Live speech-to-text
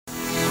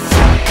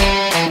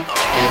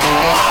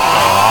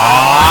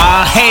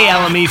Hey,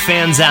 LME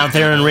fans out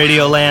there in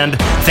Radio Land.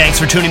 Thanks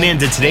for tuning in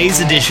to today's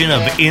edition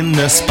of In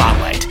the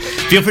Spotlight.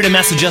 Feel free to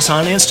message us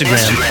on Instagram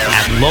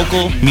at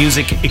Local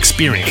Music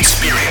Experience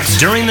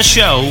during the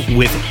show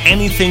with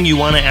anything you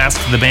want to ask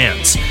the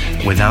bands.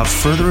 Without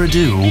further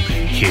ado,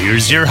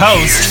 here's your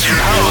host,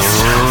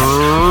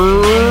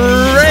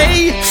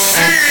 Ray.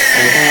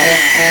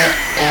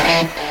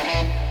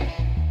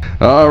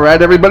 All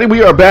right, everybody,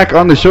 we are back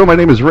on the show. My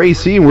name is Ray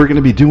C, and we're going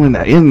to be doing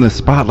In the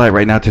Spotlight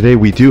right now. Today,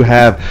 we do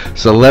have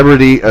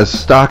celebrity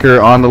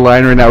Stalker on the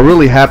line right now.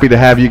 Really happy to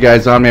have you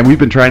guys on, man. We've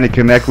been trying to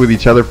connect with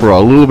each other for a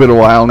little bit of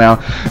while now.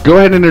 Go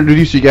ahead and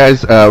introduce you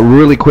guys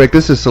really quick.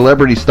 This is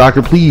Celebrity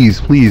Stalker. Please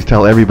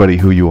tell everybody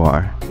who you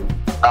are.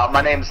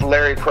 My name's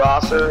Larry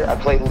Prosser. I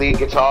play lead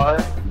guitar.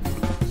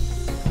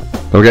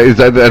 Okay, is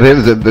that it?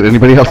 Is it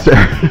anybody else there?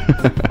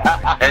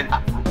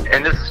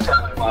 and this is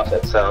Charlie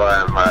Moffett, so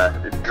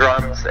I'm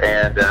drums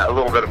and a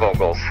little bit of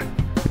vocals.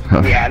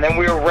 Yeah, and then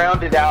we were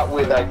rounded out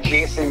with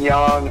Jason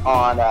Young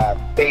on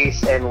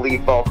bass and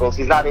lead vocals.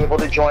 He's not able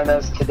to join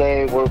us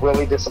today. We're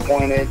really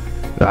disappointed.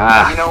 You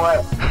know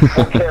what?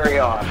 We'll carry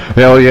on.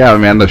 Hell yeah,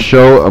 man. The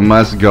show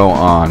must go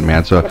on,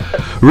 man. So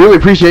really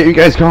appreciate you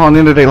guys calling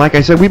in today. Like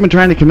I said, we've been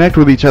trying to connect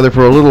with each other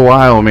for a little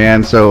while,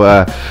 man.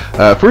 So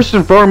first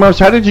and foremost,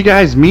 how did you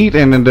guys meet,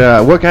 and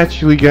what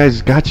got you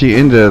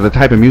into the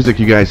type of music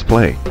you guys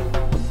play?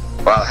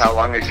 Well, how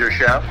long is your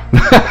show?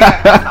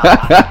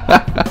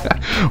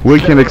 We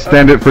can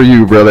extend it for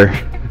you, brother.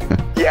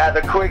 Yeah,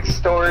 the quick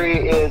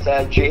story is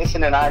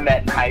Jason and I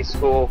met in high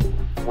school.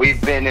 We've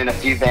been in a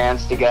few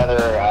bands together,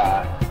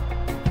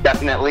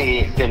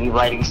 definitely been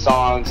writing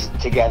songs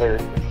together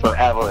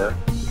forever.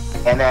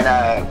 And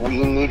then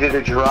we needed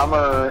a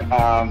drummer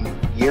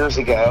years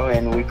ago,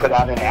 and we put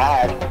out an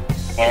ad,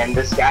 and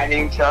this guy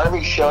named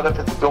Charlie showed up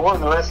at the door,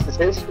 and the rest is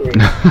history.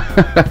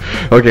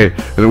 Okay,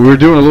 we were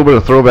doing a little bit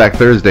of Throwback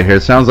Thursday here.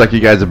 It sounds like you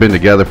guys have been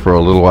together for a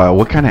little while.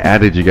 What kind of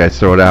ad did you guys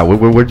throw it out?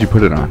 Where did you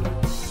put it on?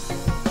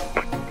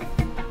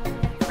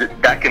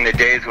 Back in the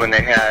days when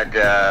they had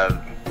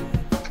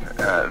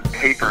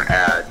paper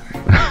ads.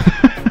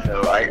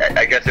 So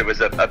I guess it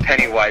was a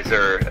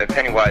Pennywiser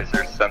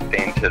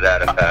something to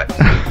that effect.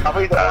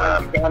 Probably the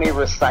Orange County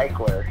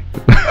Recycler.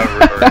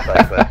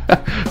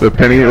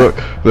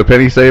 the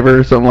penny saver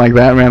or something like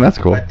that, man. That's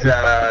cool. But,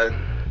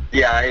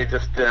 yeah, I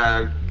just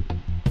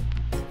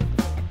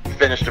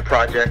finished a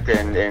project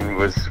and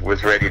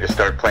was ready to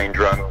start playing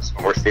drums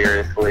more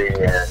seriously,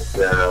 and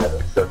so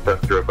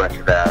thumbed through a bunch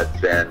of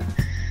ads and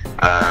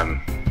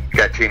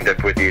got teamed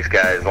up with these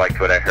guys. Liked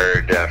what I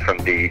heard from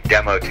the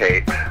demo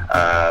tape.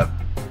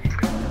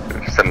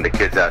 Some of the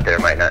kids out there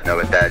might not know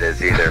what that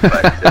is either,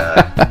 but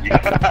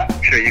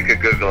I'm sure you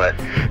could Google it.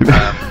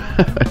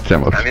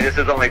 I mean, this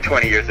is only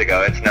 20 years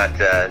ago. It's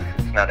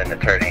not an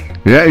attorney.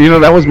 Yeah,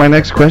 that was my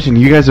next question.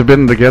 You guys have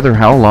been together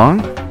how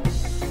long?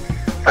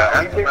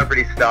 I'm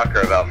Celebrity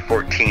Stalker about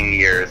 14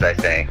 years, I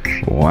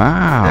think.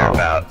 Wow.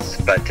 Thereabouts.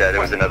 But there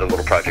was another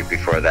little project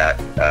before that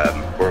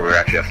where we were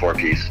actually a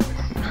four-piece.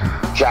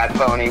 Jive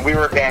Pony. We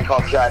were a band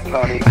called Jive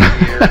Pony for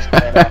years.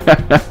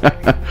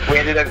 And, we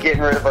ended up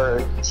getting rid of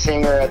our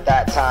singer at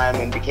that time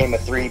and became a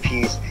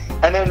three-piece.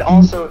 And then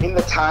also in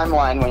the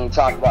timeline, when you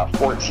talk about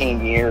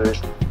 14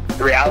 years,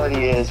 the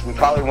reality is we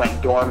probably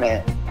went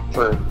dormant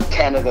for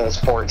 10 of those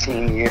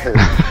 14 years.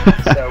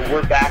 So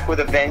we're back with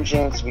a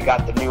vengeance. We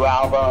got the new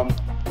album.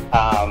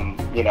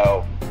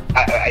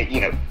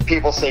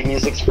 People say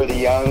music's for the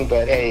young,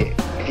 but hey,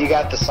 if you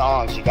got the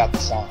songs, you got the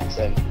songs.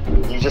 And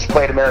you just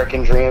played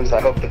American Dreams. I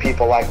hope the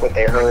people like what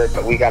they heard,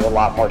 but we got a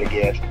lot more to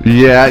give.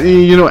 Yeah,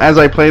 as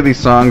I play these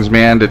songs,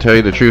 man, to tell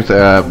you the truth,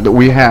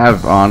 we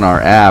have on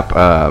our app,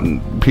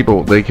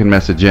 people, they can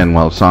message in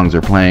while songs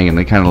are playing, and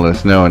they kind of let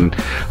us know. And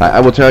I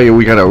will tell you,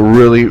 we got a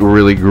really,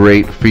 really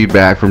great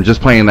feedback from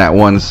just playing that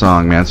one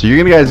song, man. So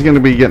you guys are going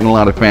to be getting a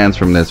lot of fans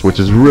from this, which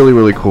is really,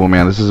 really cool,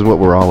 man. This is what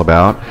we're all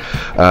about.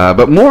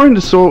 But more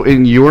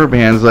in your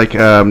bands, like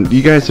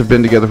you guys have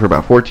been together for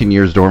about 14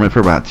 years, dormant for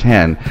about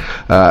 10.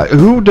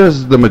 Who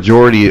does the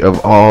majority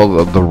of all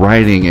of the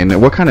writing,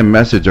 and what kind of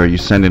message are you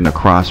sending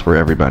across for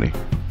everybody?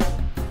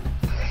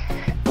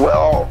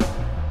 Well,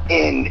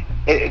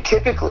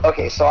 typically,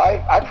 okay, so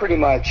I pretty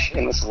much,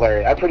 and this is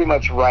Larry, I pretty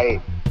much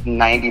write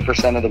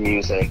 90% of the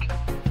music,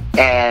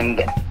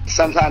 and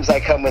sometimes I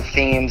come with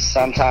themes,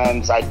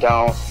 sometimes I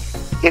don't.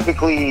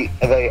 Typically,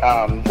 the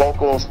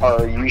vocals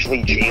are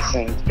usually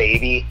Jason's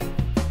baby,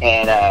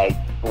 and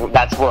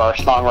that's where our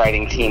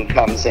songwriting team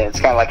comes in. It's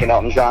kind of like an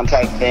Elton John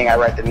type thing. I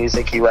write the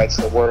music, he writes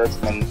the words,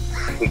 and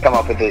we come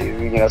up with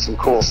some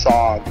cool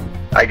songs.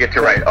 I get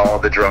to write all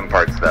the drum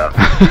parts, though.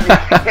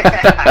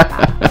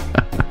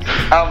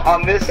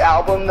 On this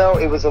album, though,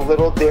 it was a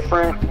little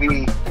different.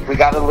 We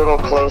got a little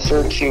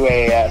closer to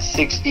a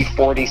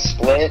 60-40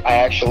 split. I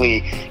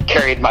actually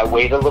carried my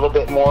weight a little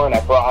bit more, and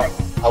I brought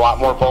a lot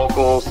more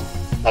vocals.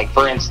 Like,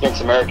 for instance,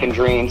 American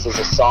Dreams is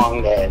a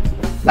song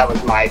that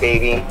was my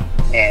baby,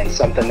 and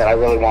something that I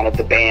really wanted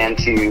the band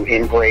to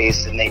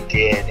embrace, and they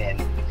did.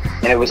 And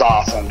it was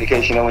awesome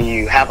because, you know, when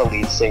you have a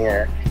lead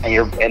singer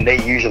and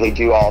they usually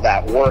do all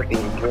that work, and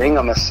you bring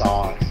them a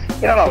song,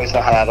 you don't always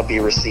know how that'll be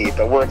received,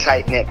 but we're a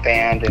tight-knit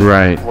band, and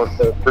right. we're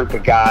a group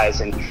of guys,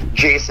 and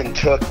Jason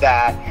took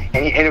that,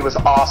 and it was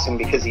awesome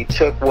because he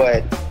took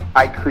what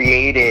I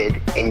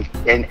created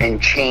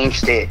and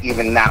changed it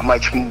even that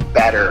much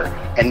better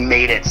and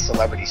made it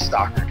Celebrity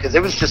Stalker, because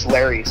it was just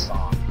Larry's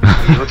song.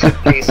 It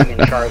took Jason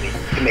and Charlie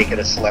to make it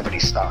a Celebrity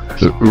Stalker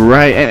song.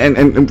 Right,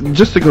 and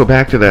just to go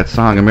back to that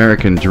song,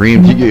 American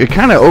Dream, it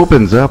kind of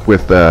opens up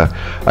with,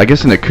 I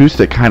guess, an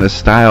acoustic kind of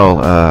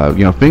style,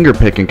 finger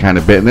picking kind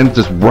of bit, and then it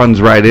just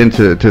runs right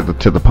into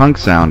the punk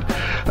sound.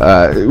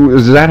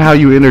 Is that how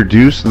you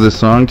introduced the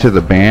song to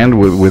the band,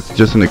 with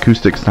just an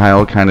acoustic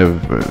style kind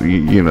of,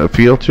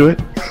 feel to it?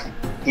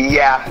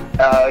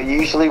 Yeah,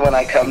 usually when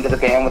I come to the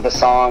band with a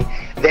song,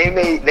 they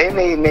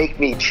may make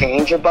me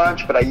change a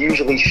bunch, but I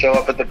usually show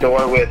up at the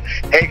door with,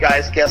 "Hey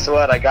guys, guess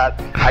what? I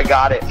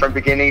got it from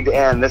beginning to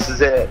end. This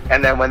is it."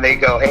 And then when they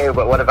go, "Hey,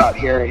 but what about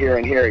here, here,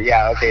 and here?"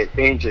 Yeah, okay, it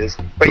changes.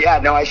 But yeah,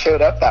 no, I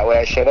showed up that way.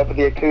 I showed up with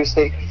the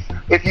acoustic.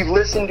 If you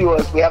listen to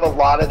us, we have a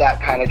lot of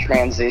that kind of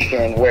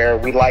transition where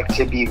we like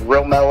to be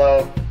real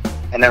mellow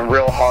and then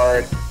real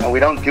hard, and we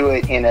don't do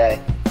it in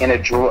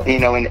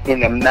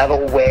a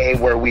metal way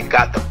where we've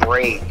got the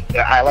break.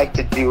 I like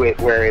to do it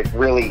where it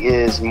really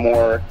is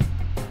more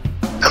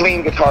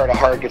clean guitar to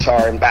hard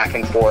guitar and back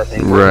and forth,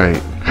 and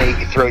right.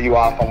 maybe throw you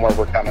off on where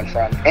we're coming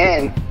from.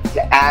 And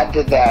to add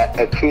to that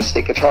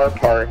acoustic guitar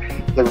part,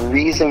 the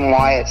reason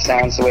why it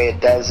sounds the way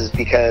it does is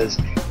because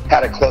I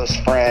had a close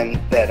friend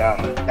that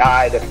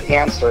died of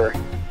cancer,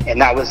 and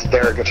that was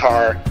their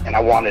guitar, and I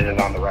wanted it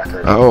on the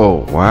record.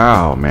 Oh,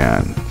 wow,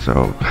 man.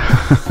 So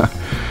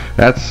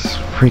that's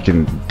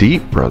freaking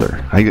deep,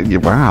 brother.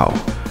 Wow.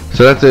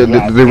 So that's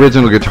the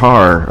original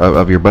guitar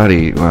of your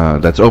buddy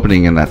that's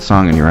opening in that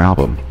song in your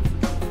album.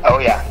 Oh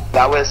yeah,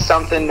 that was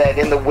something that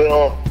in the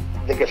will,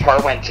 the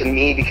guitar went to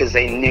me because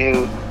they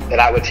knew that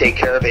I would take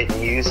care of it and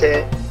use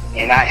it,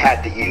 and I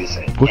had to use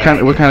it. What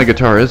kind of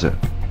guitar is it?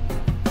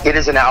 It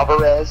is an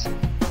Alvarez.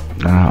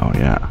 Oh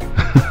yeah,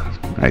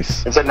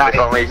 nice. It's a nice.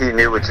 If only he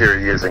knew what you were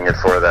using it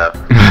for, though.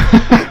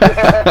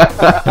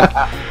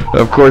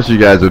 Of course, you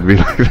guys would be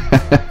like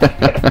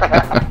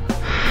that.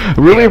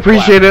 Really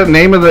appreciate it.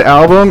 Name of the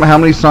album. How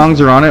many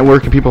songs are on it? Where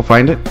can people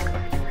find it?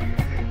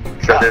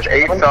 So there's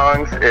 8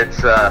 songs.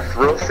 It's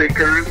Thrill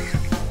Seekers,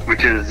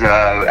 which is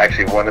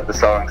actually one of the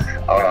songs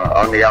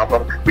on the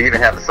album. We even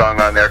have a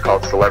song on there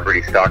called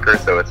Celebrity Stalker,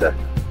 so it's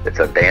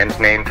a band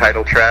name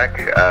title track,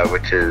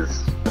 which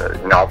is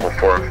novel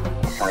for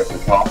us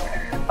as well.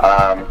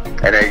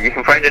 And you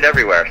can find it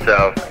everywhere.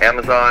 So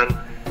Amazon,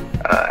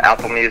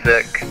 Apple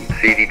Music,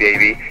 CD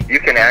Baby. You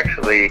can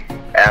actually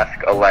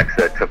ask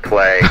Alexa to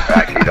play.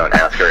 Actually, don't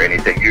ask her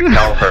anything. You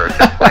tell her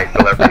to play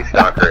Celebrity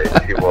Stalker,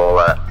 and she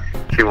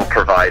will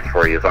provide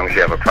for you as long as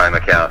you have a Prime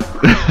account.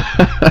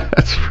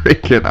 That's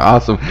freaking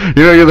awesome.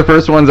 You're the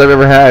first ones I've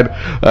ever had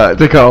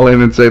to call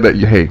in and say that,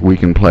 hey, we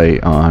can play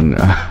on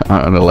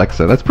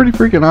Alexa. That's pretty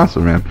freaking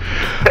awesome, man.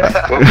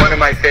 Well, one of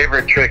my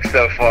favorite tricks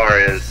so far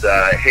is,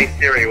 "Hey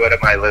Siri, what am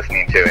I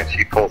listening to?" And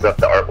she pulls up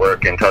the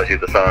artwork and tells you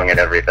the song and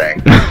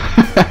everything.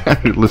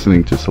 You're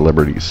listening to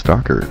Celebrity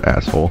Stalker,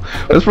 asshole.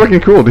 That's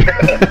freaking cool, dude.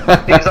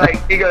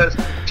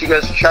 She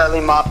goes,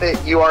 "Charlie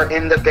Moffat, you are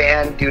in the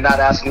band. Do not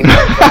ask me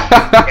questions."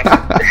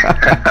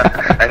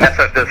 And that's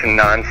what this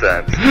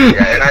nonsense.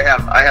 Yeah, and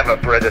I have a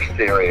British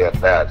theory of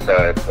that,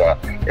 so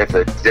it's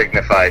a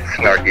dignified,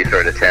 snarky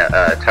sort of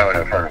tone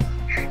of hers.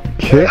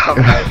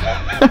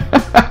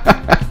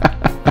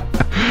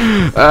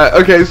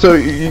 Okay, so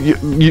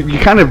you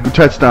kind of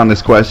touched on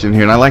this question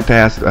here, and I like to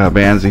ask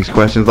bands these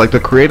questions, like the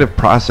creative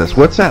process.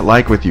 What's that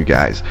like with you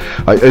guys?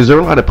 Is there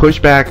a lot of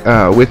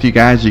pushback with you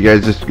guys? You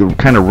guys just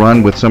kind of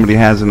run with somebody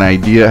has an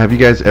idea? Have you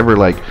guys ever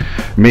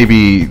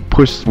maybe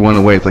pushed one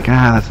away? It's like,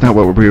 that's not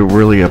what we're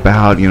really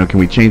about. Can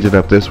we change it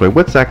up this way?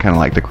 What's that kind of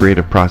like, the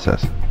creative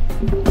process?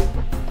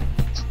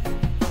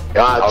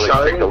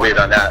 I'll take the lead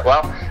on that.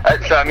 Well,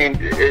 so I mean,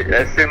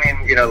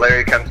 assuming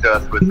Larry comes to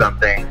us with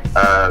something.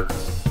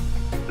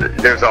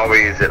 There's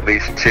always at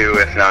least 2,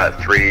 if not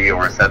 3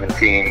 or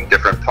 17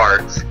 different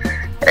parts,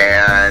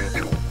 and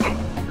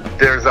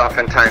there's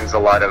oftentimes a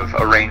lot of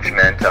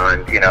arrangement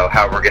on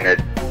how we're going to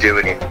do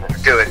it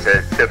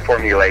to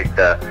formulate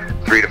the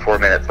 3 to 4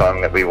 minute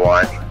song that we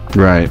want.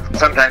 Right.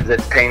 Sometimes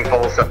it's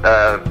painful,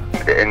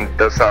 and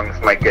those songs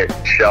might get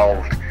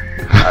shelved.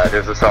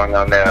 There's a song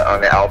on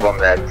the album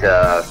that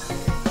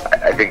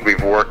I think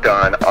we've worked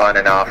on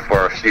and off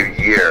for a few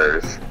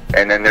years.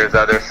 And then there's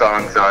other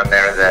songs on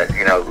there that,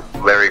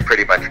 Larry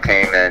pretty much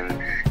came in,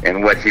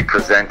 and what he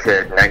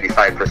presented,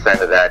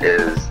 95% of that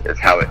is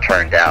how it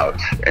turned out.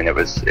 And it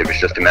was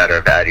just a matter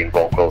of adding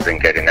vocals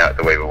and getting out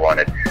the way we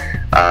wanted.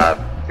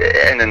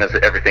 And then there's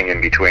everything in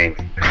between.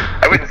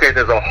 I wouldn't say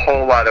there's a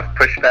whole lot of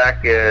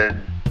pushback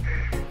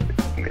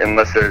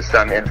unless there's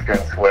some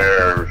instance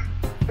where,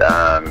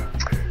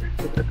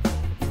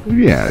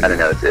 I don't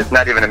know, it's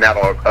not even a matter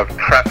of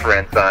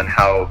preference on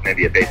how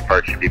maybe a bass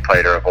part should be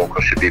played or a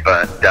vocal should be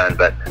done,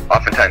 but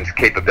oftentimes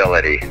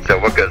capability. So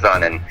what goes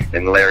on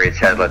in Larry's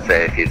head, let's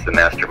say, if he's the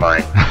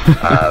mastermind,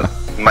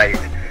 might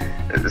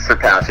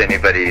surpass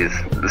anybody's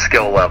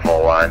skill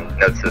level on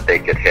notes that they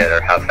could hit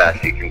or how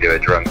fast you can do a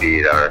drum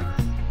beat or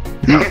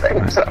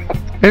something. So.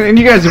 And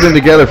you guys have been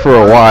together for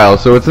a while,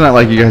 so it's not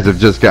like you guys have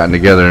just gotten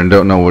together and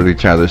don't know what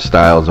each other's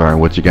styles are and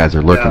what you guys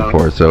are looking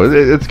for. So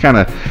it's kind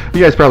of,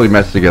 you guys probably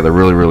mesh together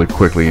really, really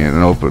quickly and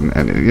open,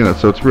 and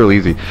so it's real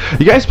easy.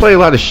 You guys play a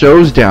lot of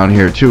shows down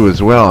here too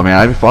as well. I mean,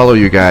 I follow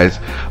you guys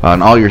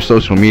on all your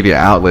social media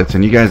outlets,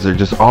 and you guys are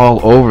just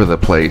all over the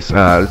place.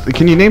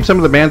 Can you name some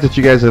of the bands that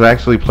you guys have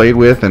actually played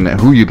with and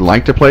who you'd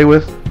like to play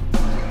with?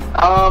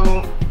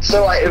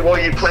 So,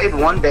 you played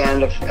one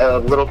band a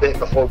little bit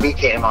before we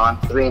came on,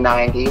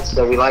 390.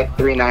 So we like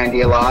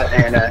 390 a lot,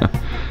 and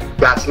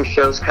got some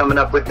shows coming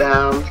up with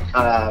them.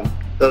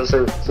 Those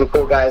are some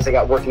cool guys. They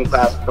got Working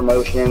Class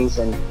Promotions,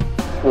 and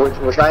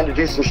we're trying to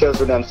do some shows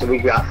with them. So we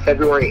got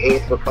February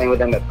 8th, we're playing with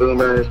them at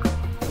Boomers.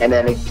 And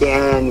then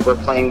again,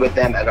 we're playing with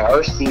them at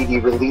our CD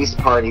release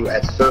party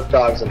at Surf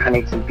Dogs in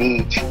Huntington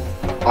Beach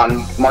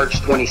on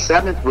March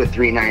 27th with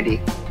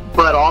 390.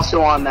 But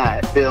also on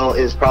that bill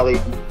is probably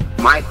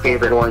my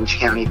favorite Orange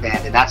County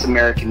band, and that's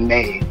American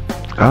Made.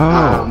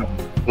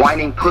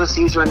 Whining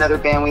Pussies are another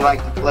band we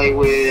like to play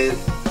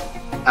with.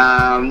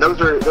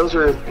 Those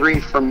are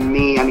three from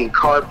me. I mean,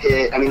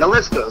 Carpet. I mean, the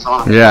list goes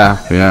on. Yeah.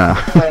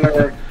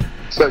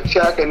 So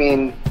Chuck, I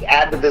mean,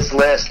 add to this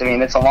list. I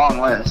mean, it's a long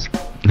list.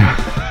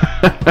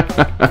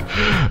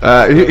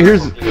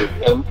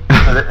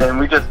 And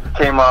we just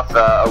came off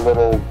a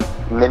little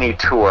mini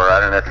tour. I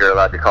don't know if you're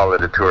allowed to call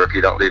it a tour if you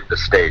don't leave the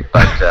state,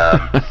 but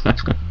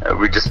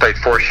we just played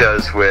 4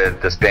 shows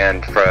with this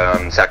band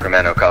from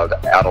Sacramento called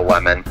Out of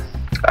Lemon.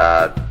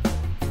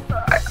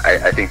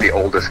 I think the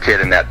oldest kid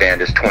in that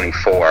band is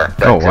 24.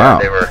 But, oh wow!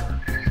 They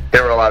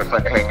were a lot of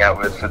fun to hang out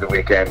with for the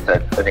weekend. I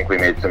think we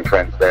made some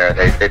friends there.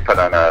 They put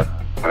on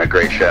a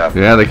great show.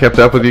 Yeah, they kept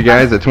up with you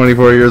guys at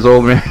 24 years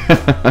old, man.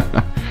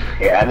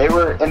 Yeah, and they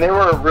were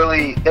a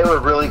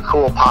really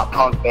cool pop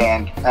punk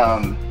band.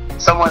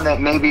 Someone that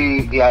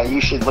maybe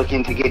you should look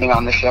into getting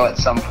on the show at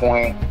some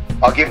point.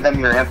 I'll give them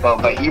your info,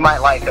 but you might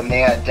like them.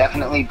 They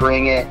definitely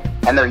bring it,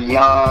 and they're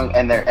young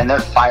and they're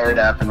fired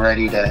up and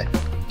ready to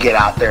get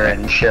out there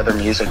and share their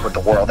music with the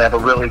world. They have a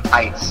really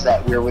tight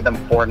set. We were with them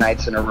 4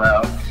 nights in a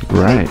row.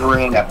 Right. They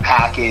bring a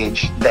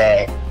package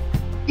that,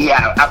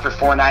 after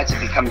 4 nights it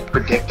becomes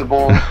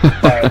predictable.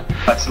 But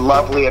what's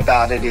lovely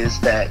about it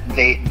is that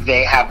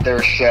they have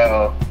their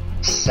show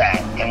set,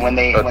 and when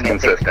they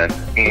take the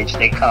stage,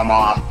 they come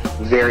off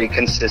very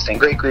consistent.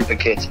 Great group of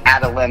kids.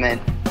 Add a Lemon.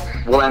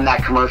 We'll end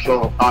that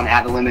commercial on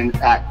Add a Lemon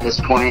at this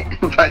point,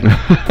 but you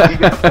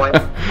get the point.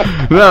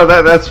 No,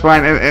 that's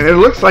fine. And it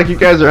looks like you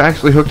guys are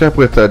actually hooked up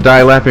with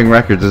Die Laughing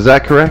Records. Is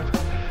that correct?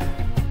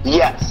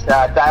 Yes,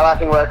 Die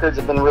Laughing Records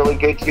have been really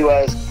good to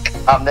us.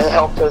 They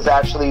helped us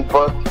actually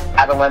book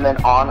Add a Lemon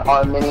on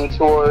our mini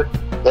tour.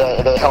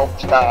 They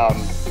helped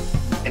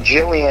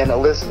Jillian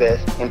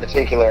Elizabeth in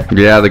particular.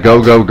 Yeah, the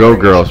Go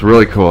girls,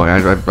 really cool.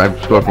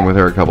 I've spoken with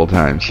her a couple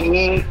times.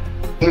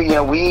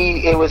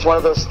 It was one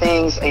of those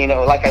things.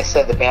 Like I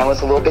said, the band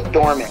was a little bit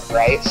dormant,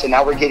 right? So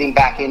now we're getting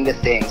back into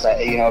things.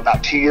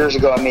 About 2 years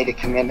ago, I made a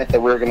commitment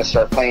that we were going to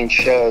start playing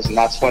shows, and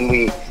that's when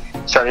we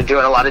started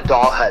doing a lot of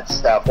Doll Hut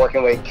stuff,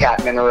 working with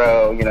Cat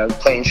Monroe,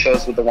 playing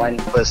shows with the Whining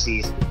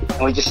Pussies,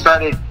 and we just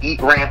started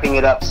ramping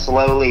it up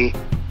slowly.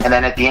 And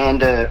then at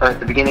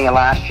the beginning of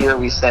last year,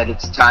 we said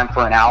it's time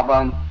for an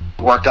album.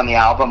 Worked on the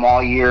album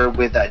all year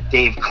with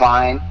Dave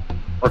Klein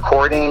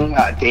recording.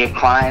 Dave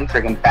Klein,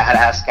 friggin'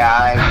 badass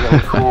guy,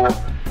 really cool.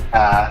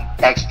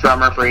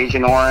 Ex-drummer for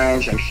Agent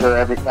Orange. I'm sure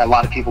a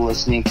lot of people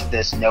listening to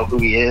this know who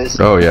he is.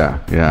 Oh, yeah.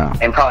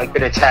 And probably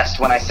could attest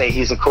when I say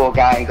he's a cool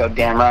guy and go,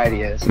 damn right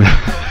he is.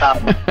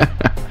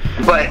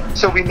 But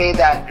so we made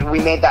that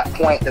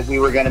point that we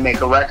were going to make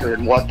a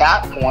record. Well, at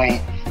that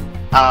point,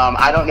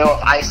 I don't know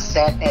if I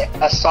sent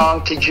a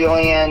song to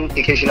Jillian,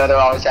 because they're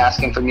always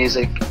asking for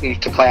music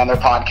to play on their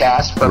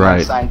podcast from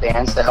unsigned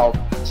bands to help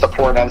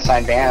support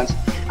unsigned bands.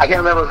 I can't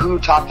remember who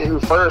talked to who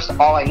first.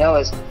 All I know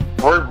is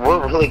we're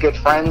really good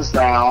friends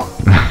now.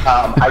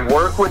 I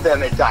work with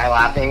them at Die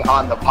Laughing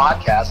on the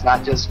podcast,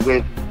 not just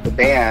with the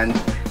band.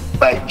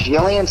 But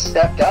Jillian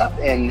stepped up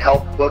and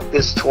helped book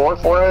this tour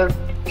for her.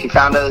 She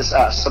found us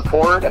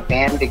support, a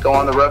band to go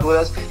on the road with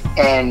us.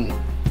 And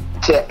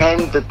to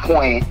end the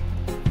point,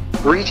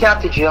 reach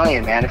out to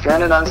Jillian, man. If you're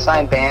in an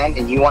unsigned band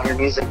and you want your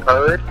music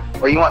heard,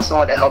 or you want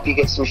someone to help you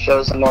get some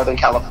shows in Northern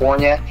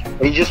California,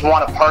 or you just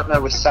want to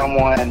partner with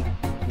someone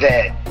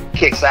that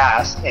kicks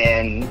ass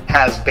and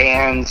has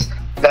band's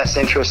best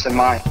interests in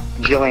mind,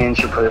 Jillian's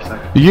your person.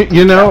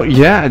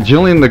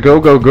 Jillian, the Go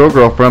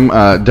Girl from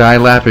Die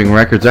Laughing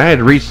Records. I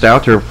had reached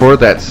out to her for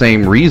that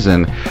same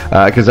reason,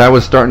 because I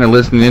was starting to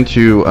listen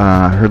into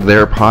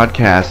their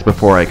podcast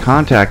before I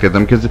contacted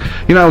them, because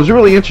I was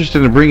really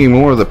interested in bringing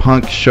more of the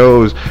punk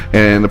shows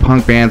and the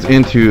punk bands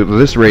into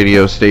this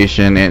radio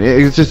station, and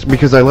it's just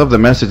because I love the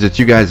message that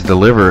you guys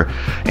deliver.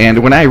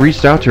 And when I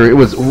reached out to her, it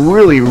was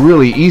really,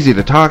 really easy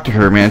to talk to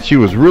her, man. She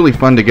was really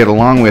fun to get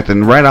along with,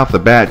 and right off the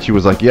bat, she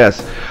was like,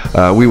 yes,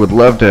 we would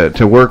love to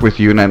to work with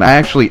you, and I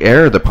actually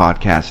air the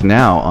podcast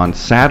now on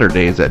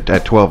Saturdays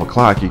at 12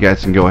 o'clock. You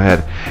guys can go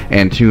ahead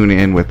and tune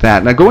in with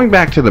that. Now, going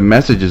back to the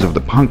messages of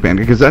the punk band,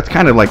 because that's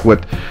kind of like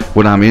what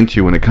I'm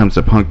into when it comes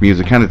to punk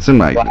music. Kind of, it's in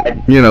my,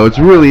 it's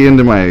really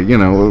into my,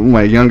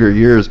 my younger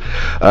years.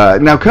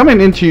 Now,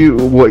 coming into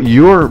what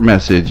your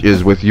message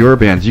is with your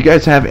bands, you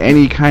guys have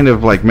any kind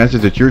of like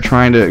message that you're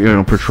trying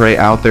to, portray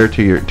out there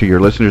to your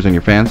listeners and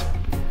your fans?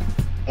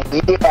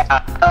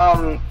 Yeah,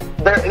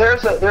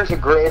 there's a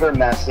greater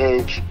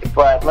message,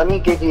 but let me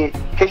give you,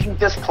 because you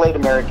just played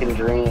American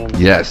Dreams.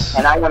 Yes.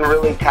 And that one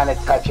really kind of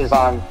touches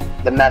on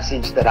the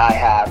message that I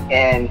have.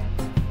 And,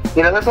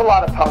 there's a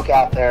lot of punk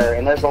out there,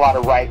 and there's a lot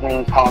of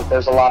right-wing punk,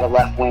 there's a lot of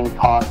left-wing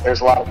punk,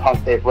 there's a lot of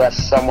punk that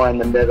rests somewhere in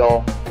the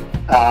middle.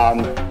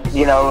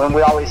 And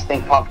we always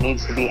think punk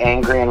needs to be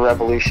angry and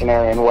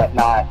revolutionary and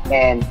whatnot.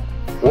 And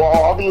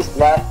all these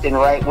left and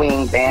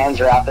right-wing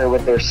bands are out there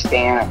with their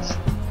stance,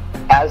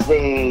 as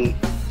they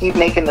keep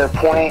making their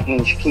point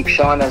and keep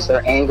showing us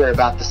their anger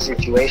about the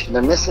situation,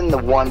 they're missing the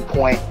one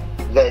point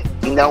that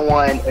no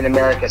one in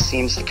America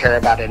seems to care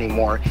about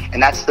anymore,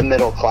 and that's the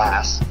middle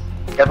class.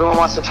 Everyone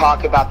wants to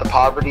talk about the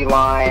poverty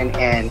line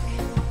and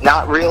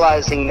not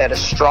realizing that a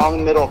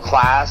strong middle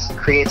class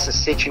creates a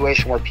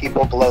situation where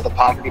people below the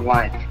poverty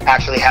line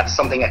actually have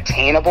something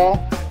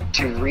attainable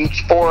to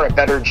reach for, a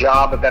better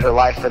job, a better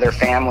life for their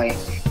family.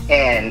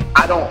 And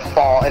I don't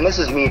fall, and this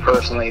is me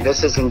personally,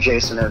 this isn't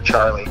Jason or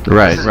Charlie.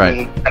 Right.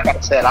 Me. Like I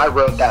said, I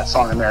wrote that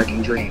song,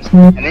 American Dreams,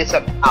 and it's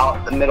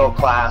about the middle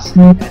class,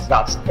 and it's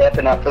about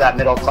stepping up for that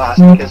middle class,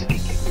 because if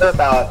you care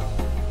about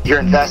your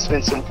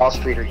investments in Wall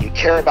Street, or you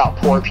care about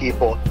poor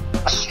people,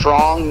 a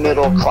strong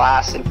middle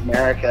class in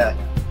America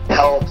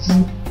helps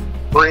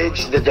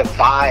bridge the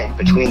divide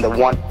between the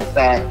 1%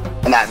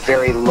 and that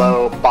very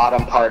low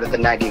bottom part of the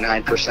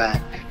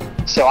 99%.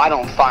 So I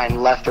don't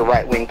find left or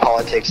right wing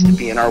politics to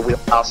be in our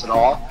wheelhouse at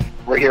all.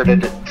 We're here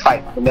to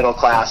fight the middle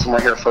class, and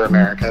we're here for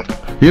America.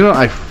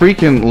 I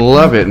freaking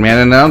love it, man.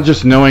 And now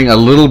just knowing a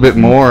little bit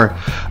more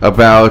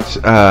about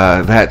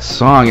that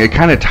song, it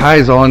kind of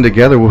ties all in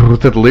together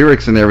with the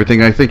lyrics and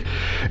everything. I think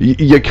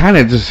you kind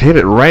of just hit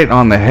it right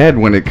on the head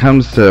when it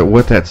comes to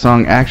what that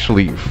song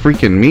actually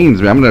freaking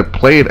means. I'm going to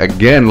play it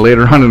again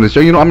later on in the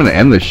show. I'm going to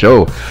end the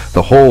show,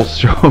 the whole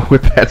show,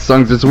 with that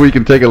song, just so we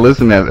can take a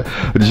listen at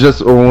it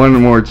just one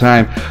more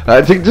time,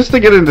 just to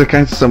get into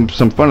kind of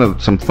some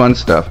fun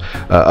stuff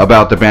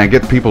about the band,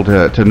 get people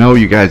to know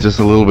you guys just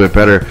a little bit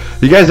better.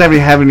 You guys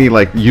have any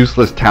like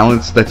useless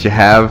talents that you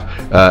have,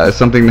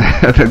 something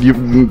that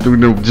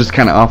you just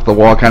kind of off the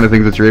wall kind of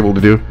things that you're able to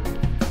do?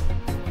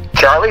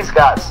 Charlie's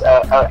got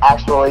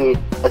actually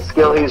a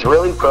skill he's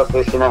really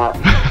proficient at.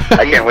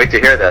 I can't wait to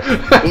hear this.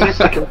 He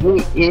used to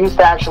compete. He used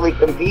to actually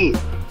compete.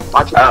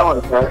 Watch it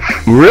going, sir.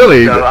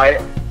 Really? So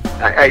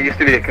I used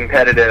to be a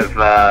competitive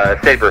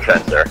saber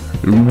fencer.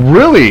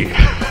 Really?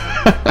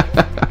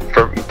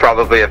 For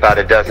probably about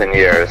a dozen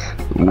years.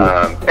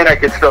 And I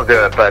could still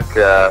do it, but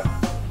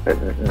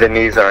the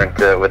knees aren't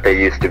what they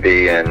used to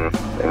be, and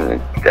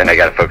I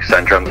got to focus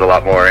on drums a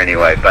lot more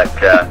anyway. But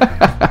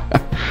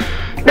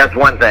that's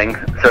one thing,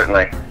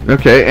 certainly.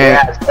 Okay, and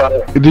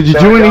so, did you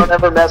do any? Don't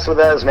ever mess with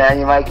us, man.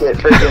 You might get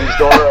friggin'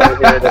 Dora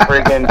over here to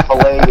friggin'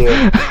 fillet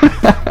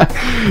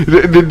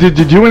you. Did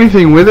you do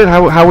anything with it?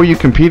 How were you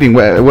competing?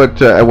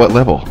 What at what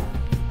level?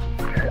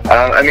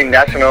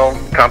 National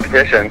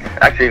competitions.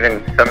 Actually,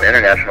 even some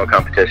international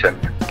competitions.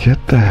 Get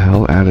the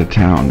hell out of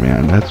town,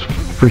 man. That's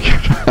freaking...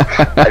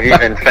 I've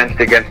even fenced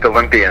against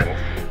Olympians.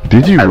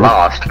 Did you? I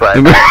lost, but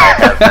I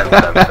have fenced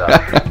some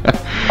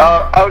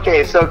stuff.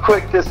 Okay, so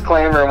quick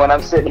disclaimer. When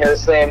I'm sitting here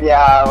saying,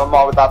 yeah, I'm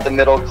all about the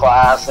middle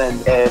class and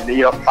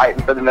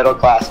fighting for the middle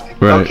class.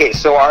 Right. Okay,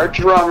 so our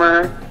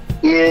drummer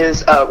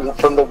is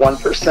from the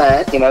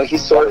 1%.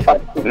 He's sort of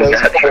fighting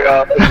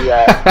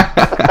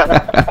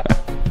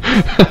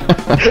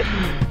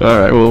All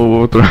right,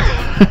 we'll throw...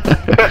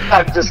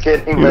 I'm just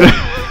kidding, but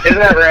isn't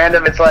that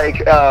random? It's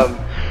like,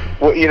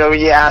 when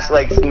you ask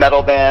like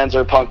metal bands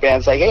or punk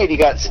bands, like, hey, do you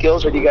got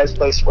skills or do you guys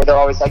play sport? They're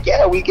always like,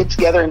 yeah, we get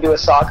together and do a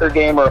soccer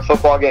game or a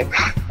football game.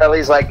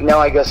 Charlie's like, no,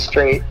 I go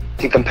straight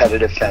to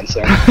competitive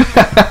fencing.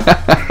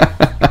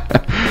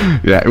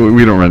 Yeah,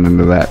 we don't run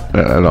into that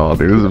at all,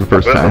 dude. This is the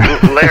first time.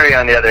 Larry,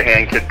 on the other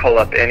hand, could pull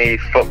up any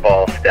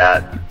football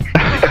stat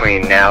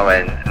between now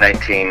and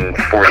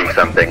 1940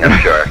 something, I'm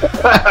sure.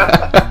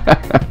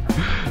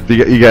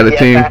 You got a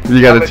team.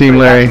 You got a team,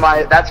 Larry.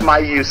 That's my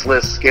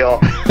useless skill.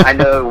 I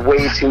know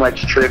way too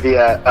much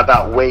trivia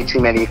about way too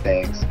many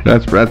things.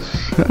 That's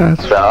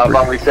so I've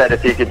always said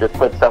if he could just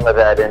put some of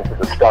that into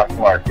the stock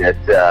market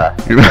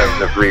in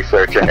terms of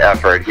research and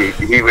effort,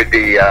 he would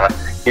be.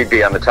 He'd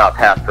be on the top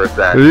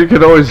 0.5%. You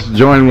could always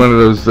join one of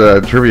those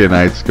trivia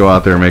nights. Go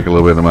out there and make a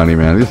little bit of money,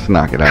 man. Just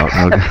knock it out.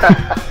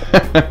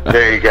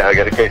 There you go. I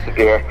got a case of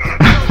beer.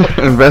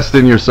 Invest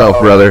in yourself,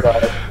 brother.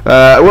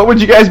 What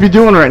would you guys be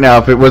doing right now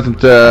if it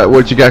wasn't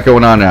what you got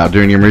going on now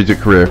during your music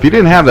career? If you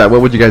didn't have that,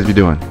 what would you guys be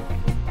doing?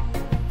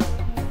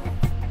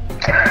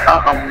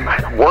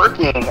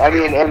 Working.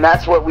 And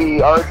that's what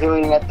we are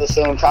doing at the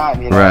same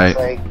time. Right. It's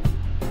like,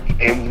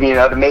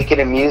 to make it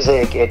in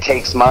music, it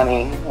takes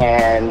money,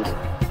 and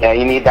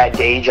you need that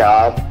day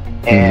job,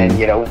 and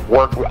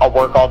I'll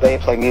work all day,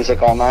 play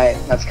music all night.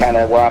 That's kind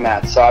of where I'm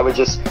at. So I would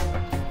just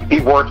be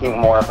working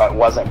more if it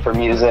wasn't for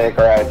music,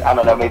 or I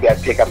don't know, maybe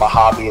I'd pick up a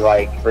hobby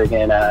like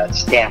friggin'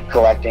 stamp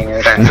collecting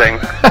or fencing.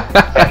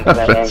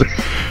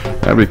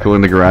 That'd be cool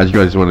in the garage. You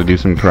guys want to do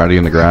some karate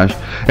in the garage?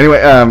 Anyway,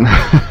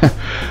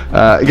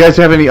 you guys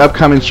have any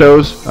upcoming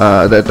shows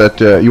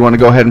that you want to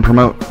go ahead and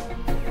promote?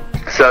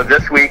 So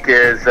this week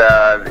is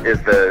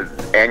the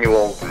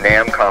annual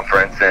NAMM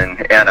conference in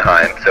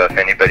Anaheim. So if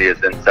anybody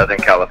is in Southern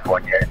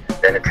California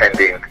and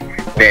attending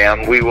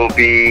NAMM, we will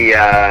be,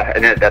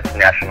 and that's the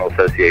National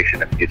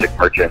Association of Music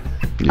Merchants.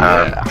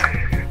 Yeah.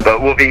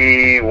 But we'll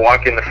be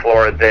walking the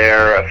floor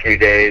there a few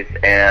days,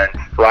 and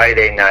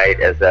Friday night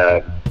as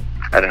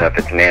I don't know if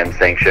it's NAMM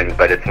sanctioned,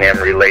 but it's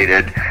NAMM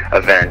related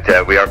event.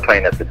 We are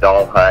playing at the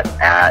Doll Hut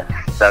at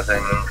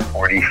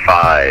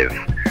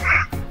 7:45.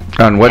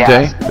 On what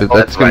day?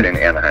 That's right in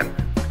Anaheim.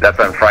 That's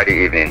on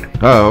Friday evening.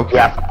 Oh, okay.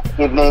 Yeah,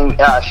 evening.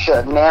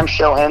 NAMM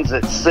show ends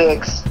at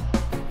 6.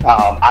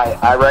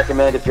 I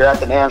recommend if you're at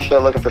the NAMM show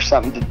looking for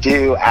something to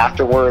do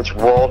afterwards,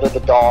 roll to the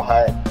Doll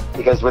Hut,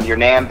 because with your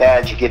NAMM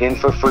badge you get in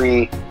for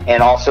free,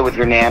 and also with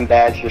your NAMM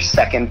badge your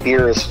second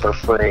beer is for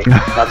free. And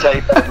I'll tell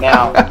you right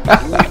now,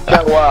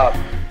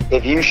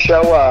 if you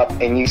show up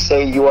and you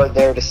say you are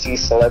there to see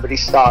Celebrity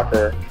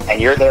Stalker and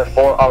you're there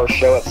for our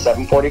show at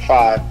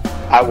 7:45,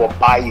 I will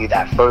buy you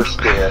that first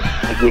beer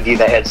and give you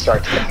the head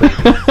start to the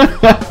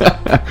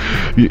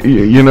free.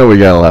 You know we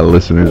got a lot of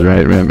listeners,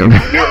 right, man? You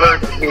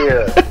heard it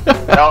here.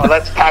 No,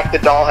 let's pack the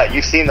Doll Hut.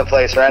 You've seen the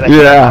place, right?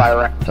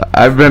 Yeah,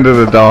 I've been to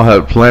the Doll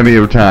Hut plenty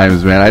of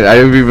times, man.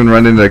 I've even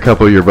run into a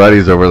couple of your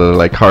buddies over there,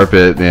 like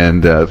Carpet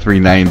and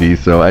 390.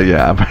 So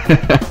yeah.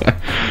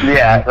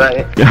 Yeah,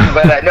 right.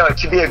 But no, it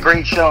should be a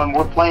great show, and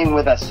we're playing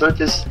with a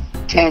Surface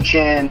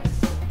Tension.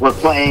 We're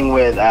playing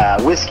with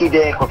Whiskey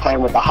Dick. We're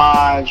playing with the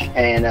Hodge,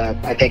 and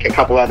I think a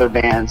couple other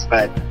bands.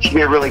 But it should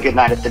be a really good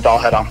night at the Doll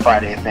Hut on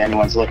Friday if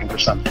anyone's looking for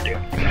something to do.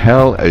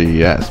 Hell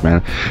yes,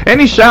 man.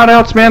 Any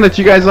shout-outs, man, that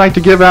you guys like to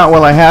give out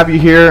while I have you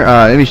here?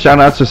 Any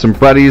shout-outs to some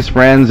buddies,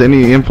 friends,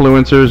 any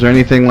influencers or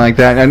anything like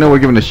that? I know we're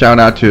giving a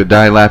shout-out to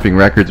Die Lapping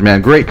Records,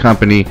 man. Great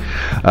company.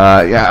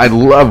 Yeah, I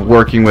love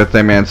working with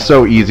them, man.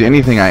 So easy.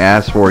 Anything I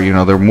ask for,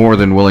 they're more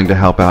than willing to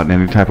help out in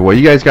any type of way.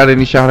 You guys got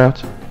any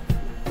shout-outs?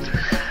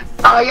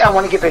 Yeah, I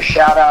want to give a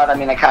shout out. I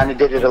mean, I kind of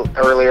did it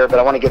earlier, but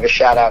I want to give a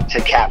shout out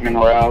to Kat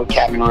Monroe.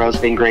 Kat Monroe's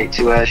been great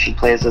to us. She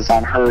plays us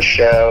on her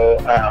show.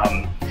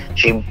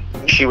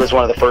 She was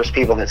one of the first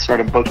people that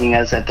started booking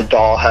us at the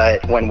Doll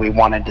Hut when we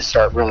wanted to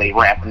start really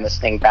ramping this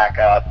thing back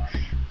up.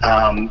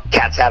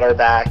 Kat's had our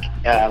back.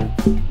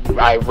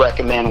 I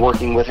recommend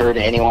working with her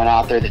to anyone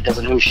out there that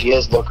doesn't know who she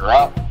is. Look her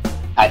up.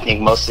 I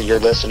think most of your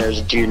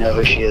listeners do know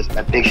who she is.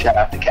 A big shout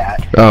out to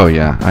Kat. Oh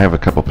yeah, I have a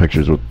couple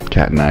pictures with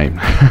Kat and I.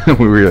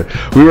 we were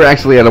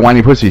actually at a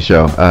Whiny Pussy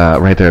show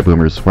right there at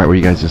Boomers, right where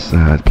you guys just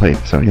played.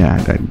 So yeah.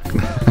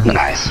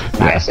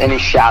 Nice. Any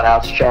shout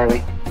outs,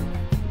 Charlie?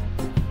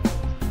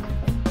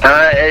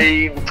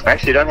 I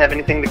actually don't have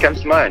anything that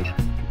comes to mind.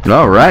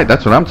 All right,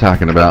 that's what I'm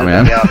talking about,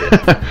 man.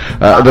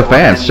 The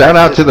fans. Shout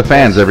out to the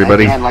fans,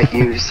 everybody. And like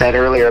you said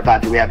earlier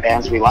about do we have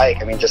bands we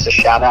like? I mean, just a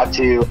shout out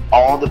to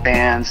all the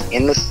bands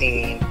in the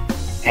scene,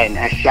 and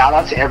a shout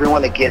out to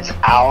everyone that gets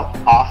out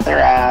off their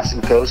ass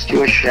and goes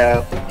to a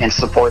show and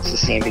supports the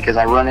scene, because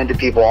I run into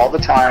people all the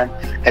time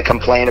that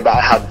complain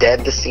about how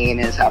dead the scene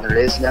is, how there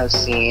is no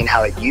scene,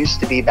 how it used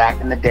to be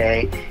back in the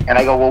day. And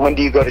I go, well, when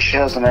do you go to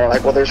shows? And they're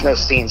like, well, there's no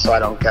scene, so I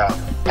don't go.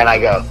 And I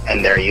go,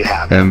 and there you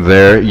have it. And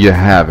there you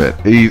have it.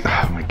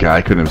 Oh my God,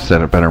 I couldn't have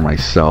said it better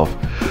myself.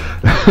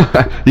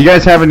 You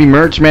guys have any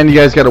merch, man? You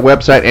guys got a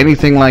website,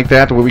 anything like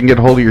that, where we can get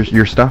a hold of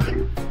your stuff?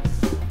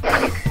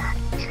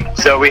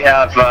 So we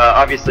have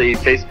obviously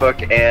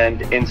Facebook and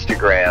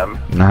Instagram.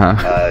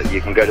 You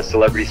can go to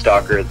Celebrity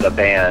Stalker the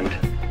Band,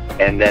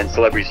 and then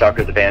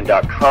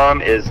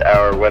CelebrityStalkerTheBand.com is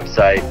our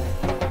website.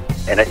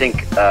 And I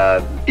think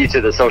each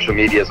of the social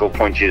medias will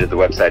point you to the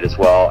website as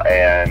well,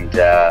 and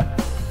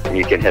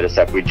you can hit us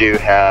up. We do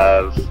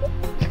have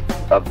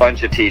a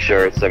bunch of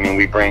T-shirts. I mean,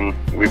 we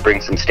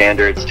bring some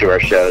standards to our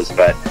shows,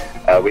 but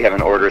we have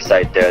an order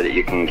site there that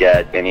you can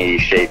get any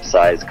shape,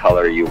 size,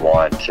 color you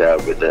want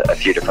with a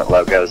few different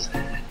logos.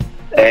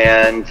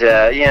 And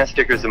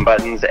stickers and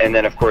buttons, and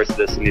then of course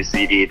this new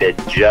CD that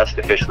just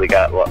officially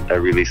got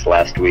released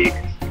last week.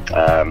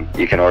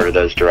 You can order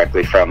those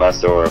directly from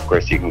us, or of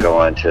course you can go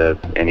on to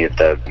any of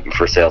the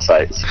for sale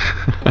sites.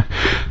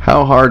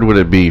 How hard would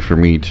it be for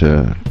me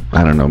to,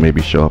 I don't know,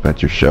 maybe show up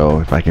at your show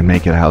if I can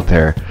make it out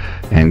there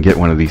and get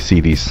one of these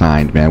CDs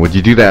signed, man? Would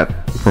you do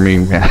that for me,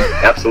 man?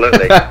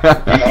 Absolutely. You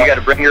got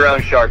to bring your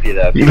own Sharpie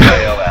though.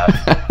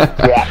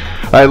 Yeah.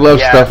 I love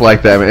stuff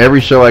like that. I mean,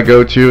 every show I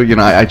go to,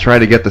 I try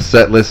to get the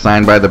set list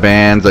signed by the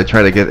bands. I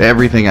try to get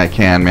everything I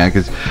can, man,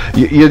 because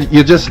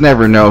you just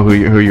never know who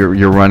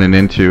you're running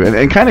into.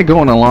 And kind of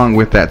going along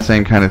with that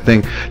same kind of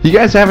thing, you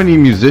guys have any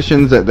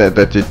musicians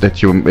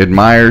that you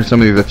admire,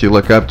 somebody that you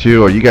look up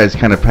to, or you guys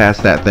kind of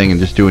past that thing and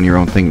just doing your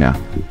own thing now?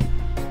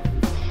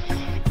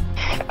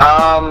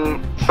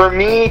 For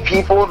me,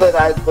 people that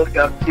I look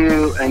up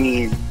to, I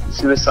mean,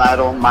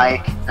 Suicidal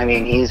Mike, I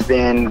mean, he's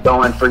been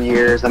going for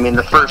years. I mean,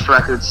 the first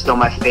record's still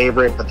my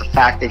favorite, but the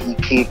fact that he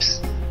keeps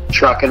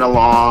trucking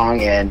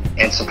along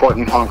and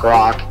supporting punk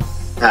rock,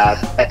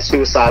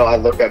 Suicidal I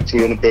look up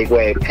to in a big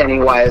way.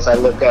 Pennywise I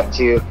look up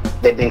to.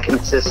 They've been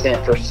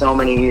consistent for so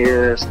many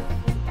years.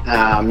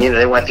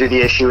 They went through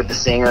the issue with the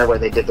singer where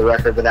they did the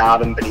record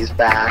without him, but he's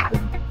back.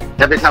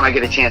 Every time I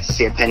get a chance to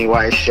see a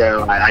Pennywise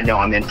show, I know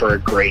I'm in for a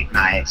great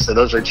night. So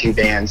those are two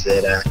bands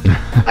that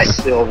I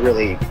still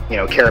really,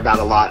 care about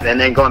a lot. And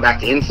then going back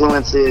to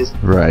influences,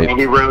 right.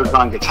 Andy Rhodes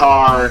on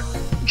guitar,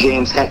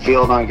 James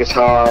Hetfield on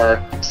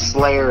guitar,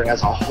 Slayer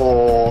as a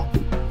whole.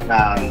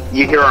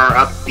 You hear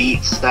our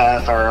upbeat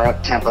stuff, our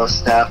up-tempo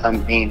stuff. I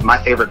mean,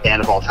 my favorite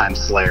band of all time,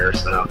 Slayer.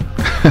 So,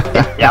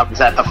 yeah, I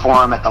was at the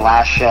Forum at the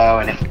last show,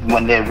 and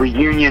when the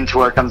reunion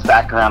tour comes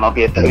back around, I'll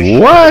be at those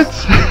shows.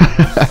 What?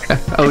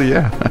 Oh,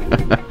 yeah.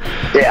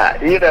 Yeah,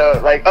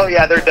 oh,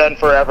 yeah, they're done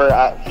forever.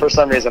 For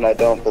some reason, I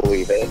don't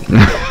believe it.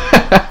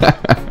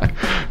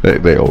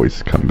 They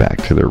always come back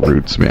to their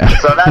roots, man.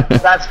 So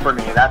that's for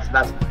me. That's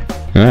for me.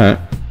 All right.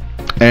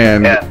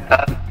 And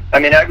yeah,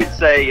 I would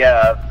say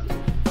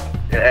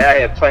I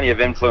have plenty of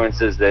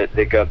influences that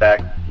go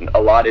back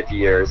a lot of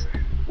years.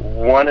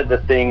 One of the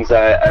things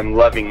I'm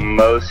loving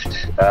most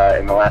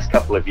in the last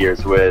couple of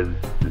years with,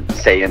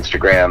 say,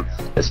 Instagram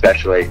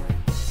especially,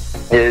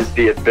 is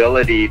the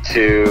ability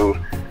to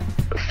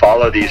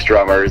follow these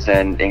drummers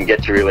and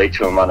get to relate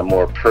to them on a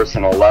more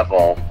personal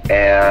level,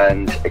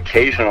 and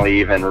occasionally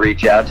even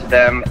reach out to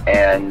them,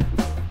 and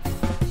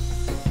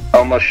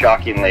almost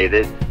shockingly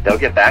they'll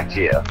get back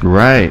to you.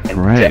 Right.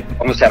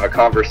 Almost have a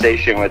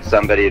conversation with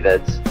somebody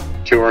that's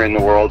touring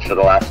the world for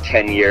the last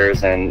 10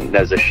 years and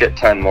knows a shit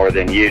ton more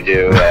than you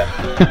do,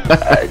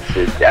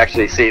 to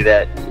actually see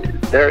that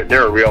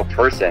they're a real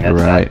person.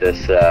 It's right. not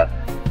this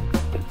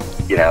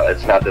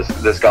it's not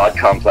this god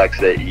complex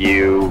that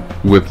you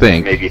would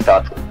think maybe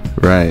thought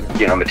right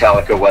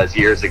Metallica was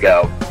years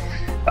ago.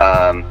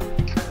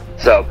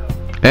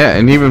 Yeah,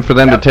 and even for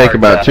them to take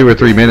about 2 or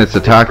 3 minutes to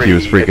talk to you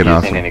is freaking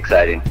awesome and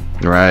exciting.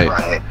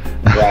 Right.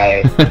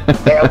 Hey,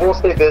 I will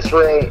say this,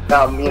 Ray.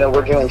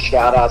 We're doing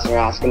shout-outs, and you're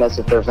asking us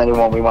if there's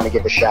anyone we want to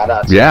give a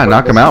shout-out to. Yeah,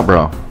 knock them out,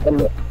 bro.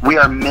 We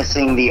are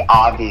missing the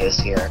obvious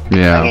here.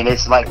 Yeah. I mean,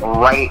 it's like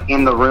right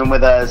in the room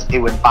with us. It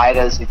would bite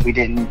us if we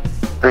didn't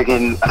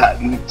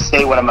friggin'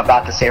 say what I'm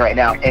about to say right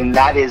now, and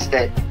that is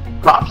that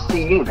props to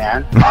you,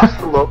 man. Props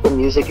to local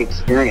music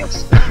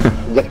experience.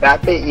 The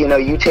fact that,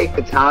 you take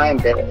the time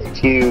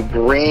to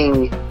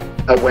bring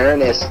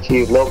awareness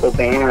to local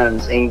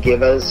bands and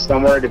give us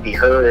somewhere to be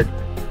heard,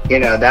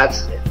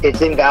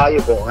 it's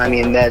invaluable. I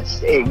mean,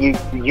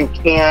 you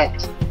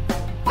can't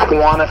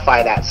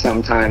quantify that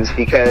sometimes,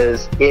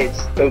 because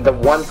it's the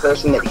one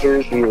person that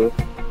hears you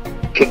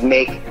could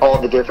make all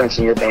the difference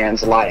in your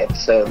band's life.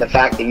 So the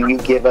fact that you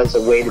give us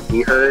a way to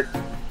be heard,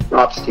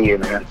 props to you,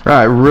 man.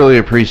 I really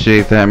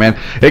appreciate that, man.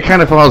 It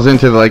kind of falls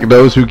into like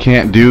those who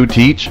can't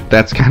teach.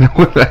 That's kind of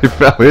what I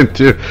fell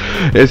into.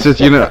 It's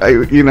just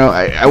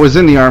I was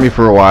in the Army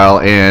for a while,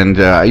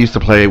 and I used to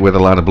play with a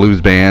lot of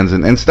blues bands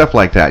and stuff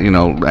like that,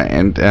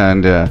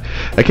 and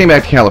I came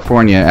back to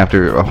California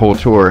after a whole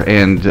tour,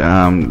 and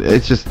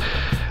it's just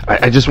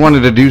I just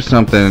wanted to do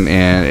something,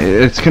 and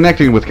it's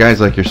connecting with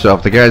guys like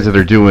yourself, the guys that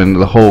are doing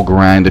the whole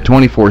grind, the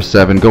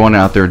 24/7, going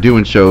out there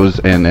doing shows,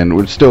 and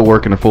we're still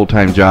working a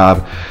full-time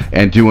job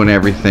and doing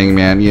everything,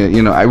 man.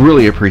 I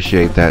really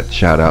appreciate that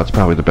shout-out. It's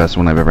probably the best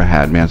one I've ever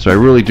had, man. So I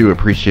really do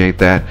appreciate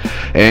that,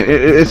 and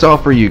it's all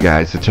for you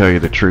guys, to tell you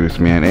the truth,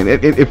 man. And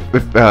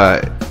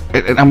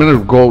and I'm going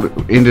to go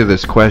into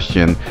this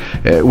question,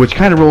 which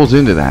kind of rolls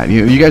into that.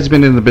 You guys have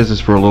been in the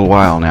business for a little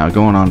while now,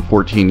 going on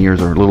 14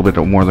 years, or a little bit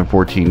more than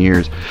 14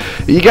 years.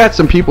 You got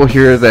some people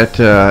here that,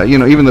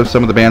 even though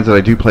some of the bands that I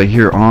do play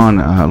here on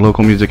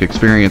Local Music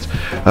Experience,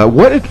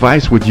 what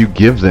advice would you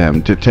give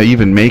them to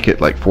even make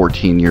it like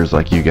 14 years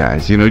like you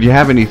guys? Do you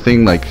have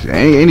anything, like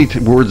any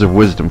words of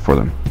wisdom for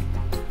them?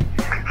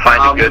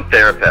 Find a good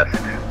therapist.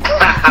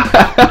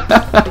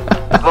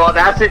 Well,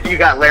 that's if you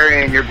got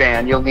Larry in your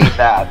band. You'll need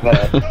that.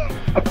 But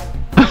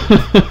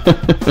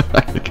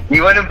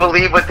you wouldn't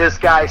believe what this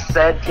guy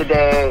said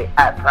today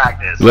at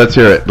practice. Let's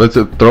hear it. Let's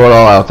throw it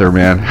all out there,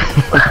 man.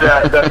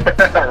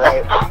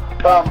 Right.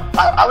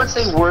 I would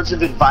say words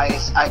of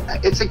advice.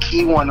 It's a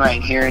key one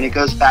right here, and it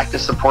goes back to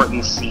supporting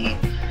the scene.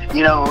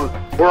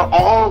 We're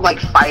all like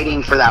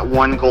fighting for that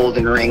one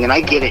golden ring, and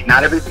I get it.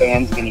 Not every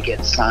band's going to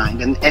get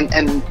signed,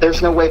 and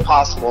there's no way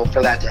possible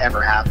for that to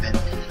ever happen.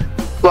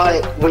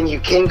 But when you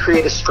can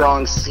create a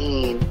strong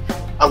scene,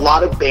 a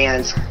lot of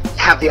bands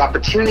have the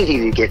opportunity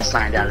to get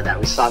signed out of that.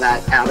 We saw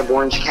that out of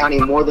Orange County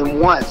more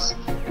than once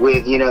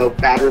with,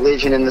 Bad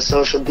Religion in the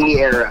Social D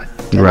era,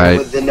 and right,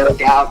 with the No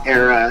Doubt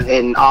era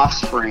and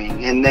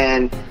Offspring, and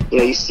then,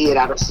 you see it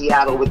out of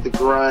Seattle with the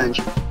grunge.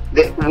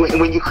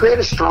 When you create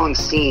a strong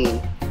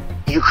scene,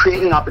 you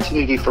create an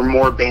opportunity for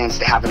more bands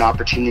to have an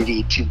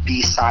opportunity to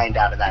be signed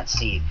out of that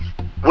scene.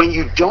 when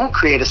you don't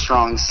create a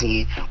strong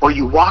scene, or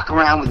you walk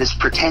around with this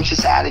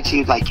pretentious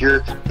attitude like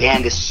your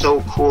band is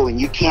so cool and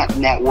you can't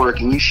network,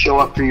 and you show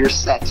up for your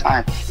set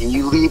time and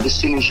you leave as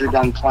soon as you're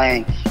done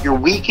playing, you're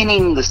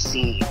weakening the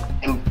scene,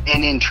 and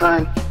in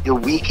turn you're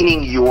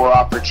weakening your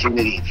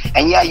opportunity.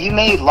 And yeah, you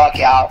may luck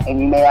out and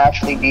you may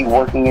actually be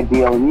working a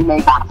deal and you may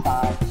get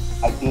signed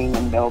by being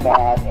a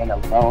nomad and a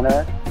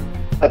loner,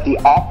 but the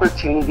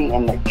opportunity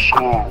and the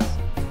chance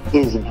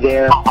is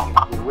there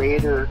at a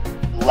greater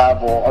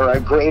level or a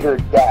greater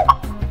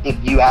depth if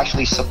you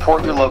actually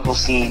support your local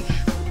scene,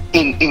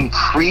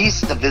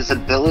 increase the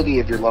visibility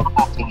of your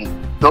local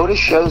scene, go to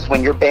shows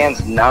when your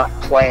band's not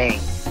playing,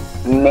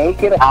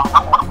 make it a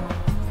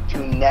point to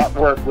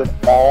network with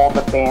all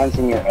the bands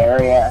in your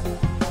area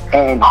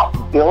and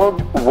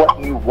build what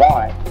you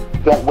want.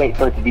 Don't wait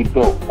for it to be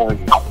built for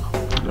you.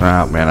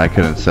 Wow, man, I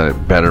couldn't have said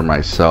it better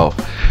myself.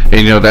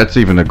 And, that's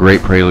even a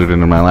great prelude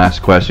into my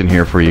last question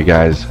here for you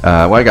guys.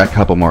 Well, I got a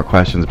couple more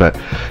questions, but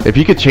if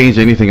you could change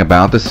anything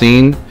about the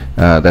scene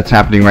that's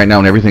happening right now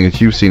and everything that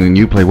you've seen and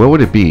you play, what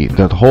would it be?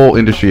 The whole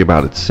industry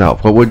about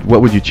itself. What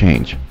would you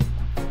change?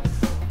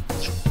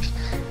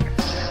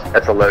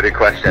 That's a loaded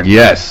question.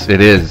 Yes,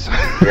 it is.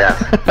 Yeah.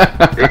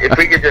 If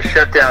we could just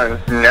shut down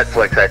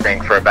Netflix, I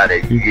think, for about a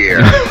year,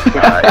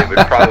 it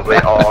would probably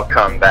all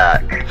come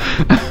back.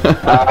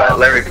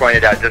 Larry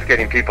pointed out, just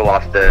getting people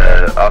off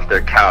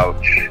their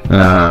couch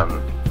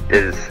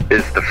is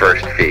the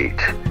first feat.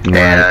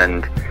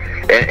 Right.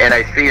 And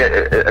I see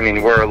it. I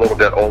mean, we're a little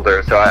bit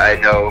older, so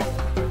I know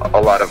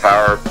a lot of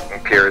our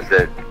peers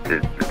that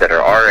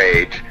are our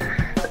age.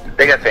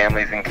 They got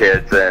families and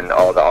kids and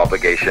all the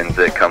obligations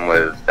that come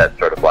with that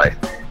sort of life.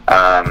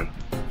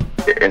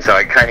 And so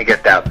I kind of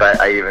get that, but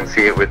I even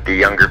see it with the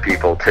younger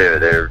people too.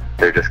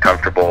 They're just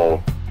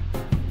comfortable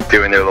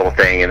doing their little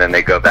thing, and then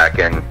they go back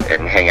and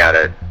hang out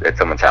at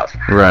someone's house,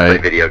 right, play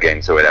video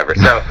games or whatever.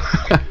 So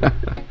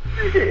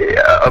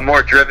a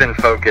more driven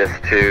focus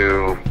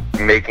to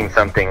making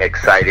something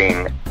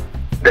exciting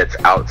that's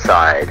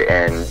outside,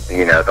 and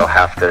they'll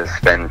have to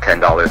spend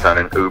 $10 on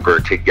an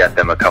Uber to get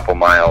them a couple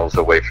miles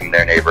away from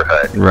their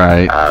neighborhood.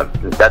 Right.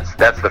 That's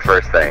the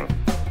first thing.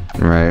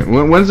 Right.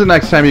 When's the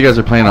next time you guys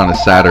are playing on a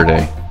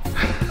Saturday?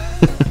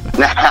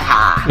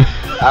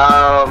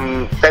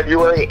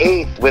 February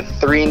 8th with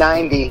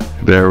 390.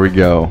 There we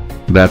go.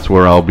 That's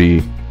where I'll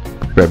be.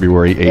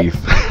 February 8th.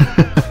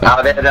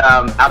 out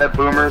at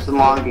Boomers in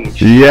Long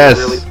Beach. Yes.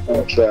 Really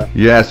cool show.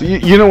 Yes.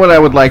 You know what I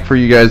would like for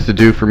you guys to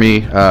do for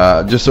me,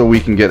 just so we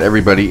can get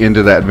everybody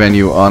into that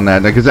venue on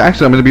that, because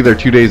actually I'm going to be there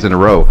 2 days in a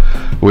row,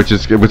 which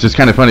is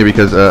kind of funny,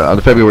 because on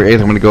February 8th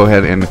I'm going to go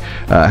ahead and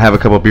have a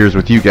couple beers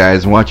with you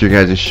guys and watch your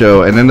guys'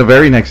 show, and then the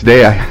very next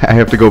day I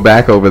have to go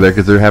back over there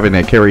because they're having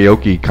a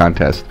karaoke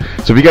contest.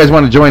 So if you guys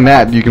want to join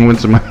that, you can win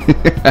some money.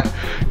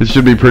 It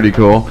should be pretty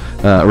cool,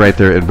 right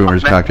there at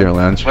Boomers Cocktail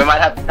Lounge. We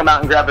might have to come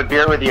out and grab a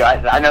beer with you.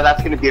 I know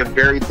that's going to be a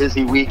very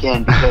busy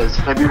weekend, because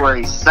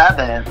February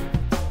 7th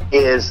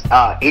is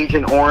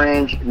Agent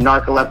Orange,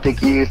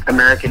 Narcoleptic Youth,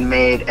 American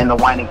Made, and the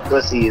Whining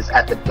Pussies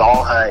at the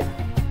Doll Hut.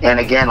 And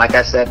again, like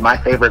I said, my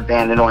favorite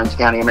band in Orange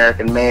County,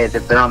 American Made.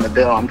 If they're on the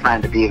bill, I'm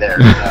trying to be there.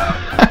 So,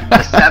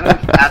 the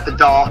 7th at the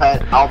Doll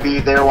Hut, I'll be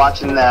there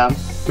watching them.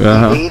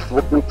 The 8th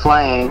we'll be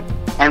playing.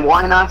 And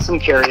why not some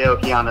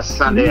karaoke on a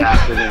Sunday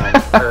afternoon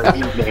or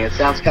evening? It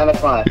sounds kind of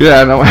fun.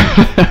 Yeah, no,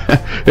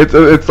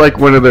 it's like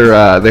one of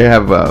their they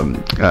have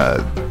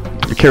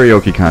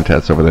karaoke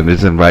contests over there. They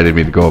just invited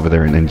me to go over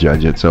there and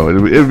judge it, so it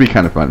would be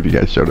kind of fun if you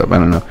guys showed up. I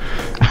don't know.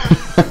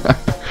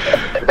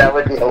 That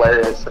would be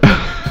hilarious.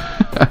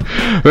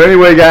 But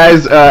anyway,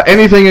 guys,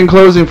 anything in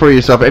closing for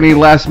yourself? Any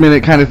last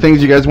minute kind of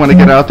things you guys want to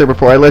get out there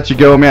before I let you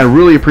go? Man,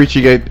 really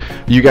appreciate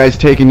you guys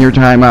taking your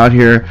time out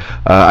here.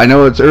 I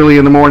know it's early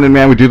in the morning,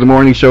 man. We do the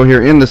morning show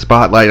here in the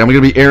Spotlight. I'm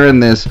going to be airing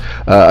this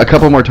a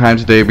couple more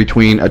times a day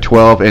between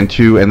 12 and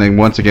 2, and then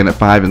once again at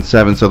 5 and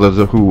 7. So those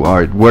who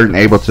weren't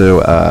able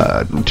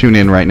to tune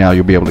in right now,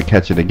 you'll be able to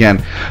catch it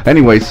again.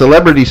 Anyway,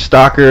 Celebrity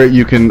Stalker,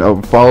 you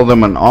can follow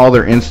them on all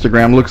their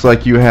Instagram. Looks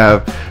like you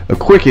have a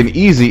quick and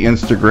easy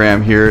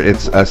Instagram here.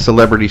 It's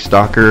Celebrity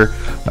Stalker,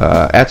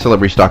 at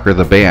Celebrity Stalker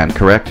the band,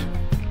 correct?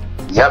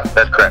 Yep,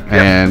 that's correct. Yep.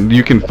 And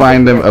you can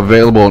find them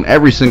available on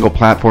every single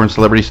platform,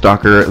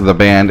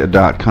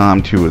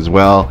 CelebrityStalkerTheBand.com too as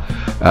well.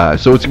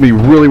 So it's going to be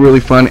really, really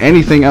fun.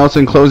 Anything else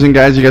in closing,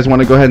 guys? You guys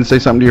want to go ahead and say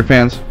something to your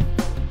fans?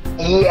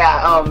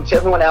 Yeah, to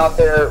everyone out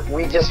there,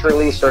 we just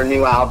released our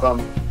new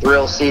album,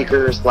 Thrill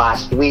Seekers,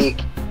 last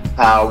week.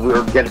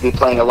 We're going to be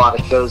playing a lot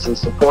of shows in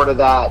support of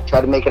that.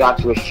 Try to make it out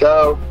to a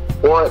show,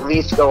 or at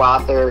least go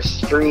out there,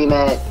 stream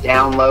it,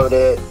 download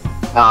it,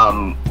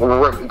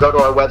 go to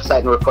our website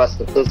and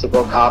request a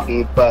physical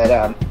copy.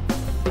 But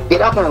get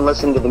out there and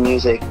listen to the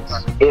music.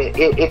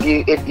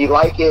 If you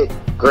like it,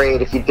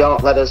 great. If you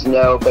don't, let us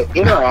know. But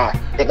interact.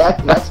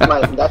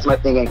 That's my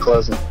thing in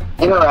closing.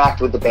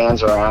 Interact with the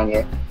bands around you.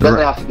 It doesn't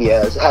have to be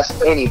us. It has to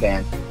be any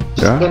band.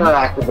 Just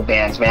interact with the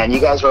bands, man. You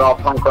guys are all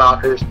punk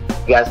rockers.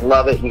 You guys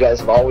love it. You guys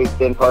have always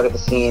been part of the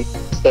scene.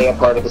 Stay a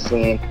part of the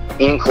scene.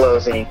 In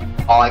closing,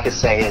 all I can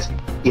say is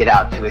get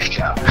out to a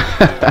show.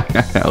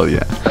 Hell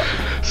yeah.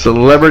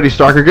 Celebrity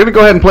Stalker. Going to go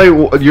ahead and play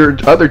your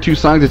other two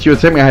songs that you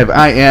had sent me. I have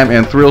I Am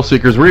and Thrill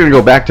Seekers. We're going to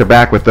go back to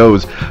back with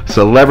those.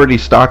 Celebrity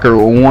Stalker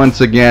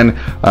once again.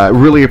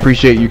 Really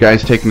appreciate you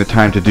guys taking the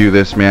time to do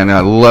this, man. I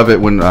love it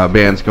when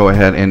bands go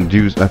ahead and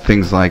do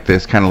things like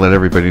this, kind of let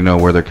everybody know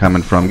where they're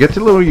coming from. Get to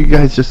know you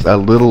guys just a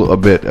little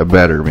bit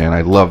better, man.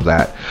 I love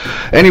that.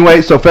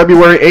 Anyway, so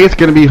February 8th,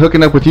 going to be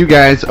hooking up with you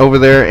guys over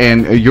there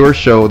and your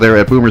show there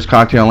at Boomer's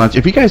Cocktail Lounge.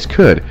 If you guys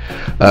could,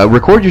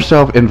 record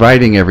yourself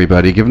inviting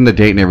everybody, give them the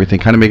date and everything,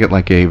 kind of make it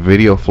like a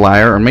video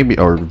flyer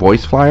or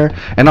voice flyer,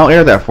 and I'll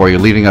air that for you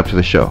leading up to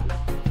the show.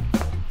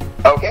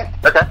 Okay,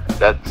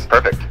 that's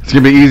perfect. It's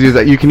going to be easy as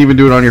that. You can even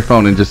do it on your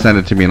phone and just send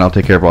it to me, and I'll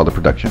take care of all the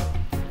production.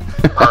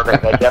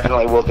 Perfect. I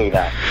definitely will do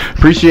that.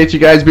 Appreciate you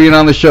guys being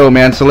on the show,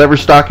 man.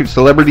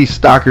 Celebrity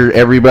Stalker,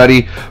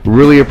 everybody.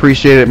 Really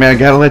appreciate it, man.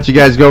 Gotta let you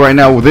guys go right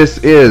now. This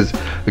is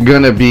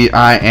gonna be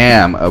I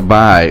Am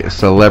by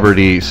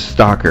Celebrity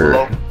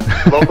Stalker.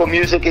 Local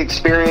music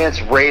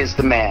experience, raise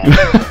the man.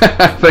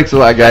 Thanks a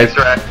lot, guys.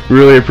 Thanks,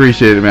 really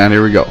appreciate it, man.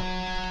 Here we go.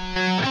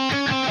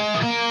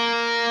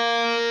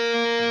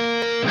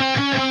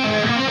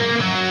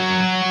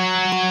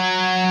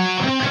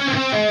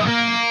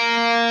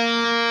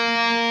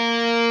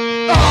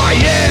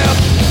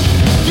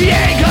 The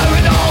anger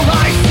in all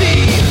I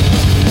see,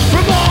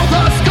 from all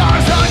the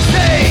scars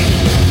unstained,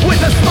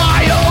 with a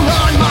smile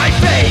on my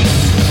face,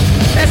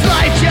 as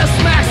life just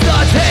smacks the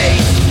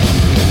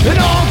taste, and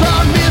all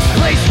the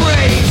misplaced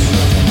rage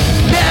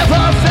never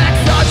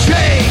affects the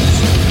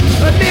change,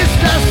 amidst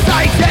the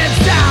sights and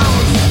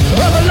sounds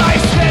of a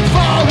life spent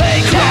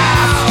falling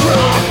down.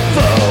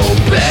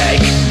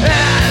 Claustrophobic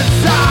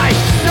as I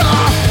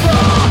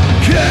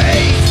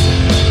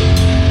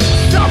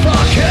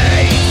suffocate.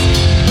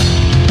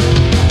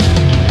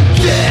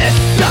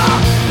 Disappearing,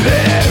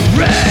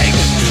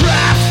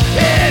 trapped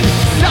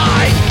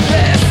inside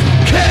this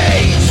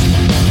cage.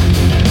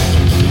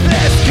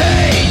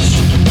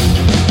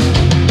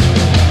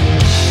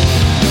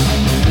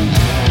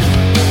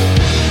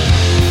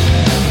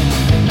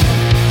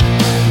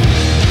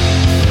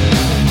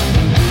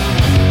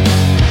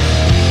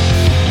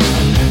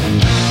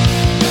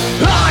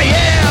 I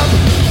am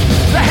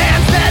the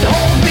hands that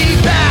hold me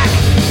back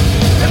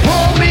and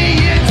pull me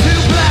into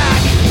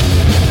black.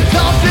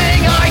 Something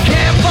I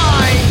can't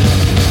find,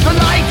 the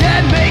light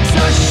that makes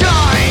us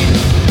shine,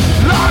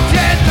 locked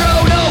and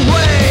thrown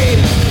away.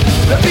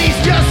 The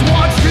beast just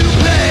wants to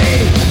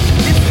play.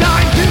 It's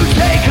time to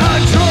take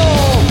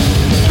control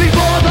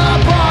before the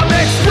bomb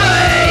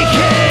explodes.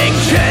 Breaking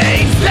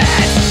chains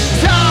that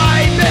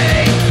tie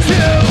me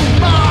to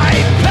my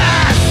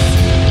past,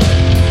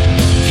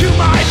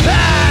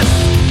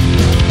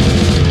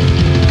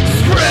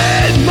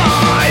 Spread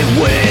my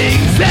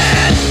wings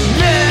and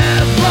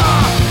never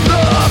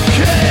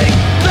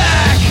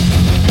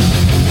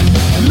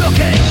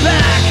looking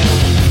back.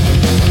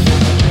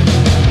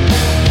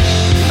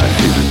 I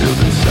feel the build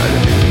inside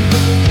of me,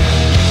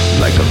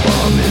 like a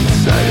bomb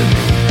inside of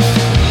me.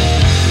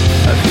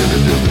 I feel the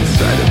build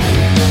inside of me,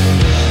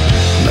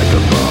 like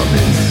a bomb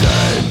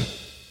inside.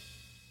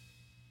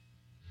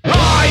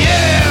 I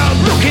am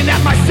looking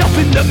at myself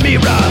in the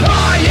mirror.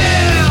 I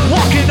am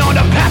walking on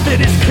a path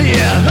that is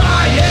clear.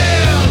 I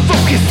am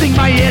focusing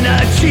my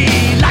energy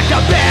like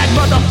the bad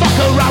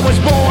motherfucker I was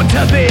born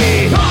to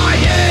be. I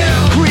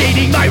am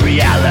creating my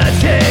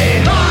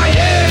reality. I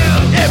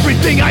am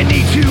everything I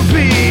need to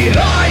be.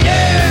 I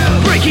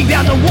am breaking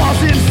down the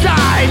walls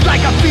inside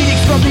like a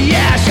phoenix from the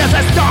ash as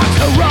I start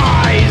to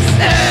rise.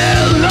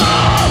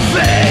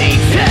 Elevated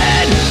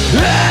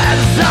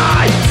as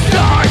I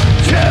start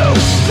to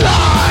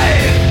fly.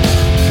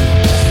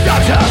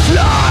 Start to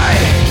fly.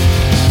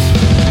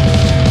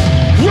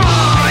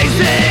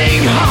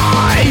 Rising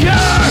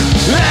higher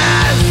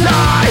as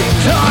I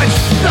touch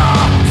the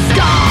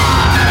sky.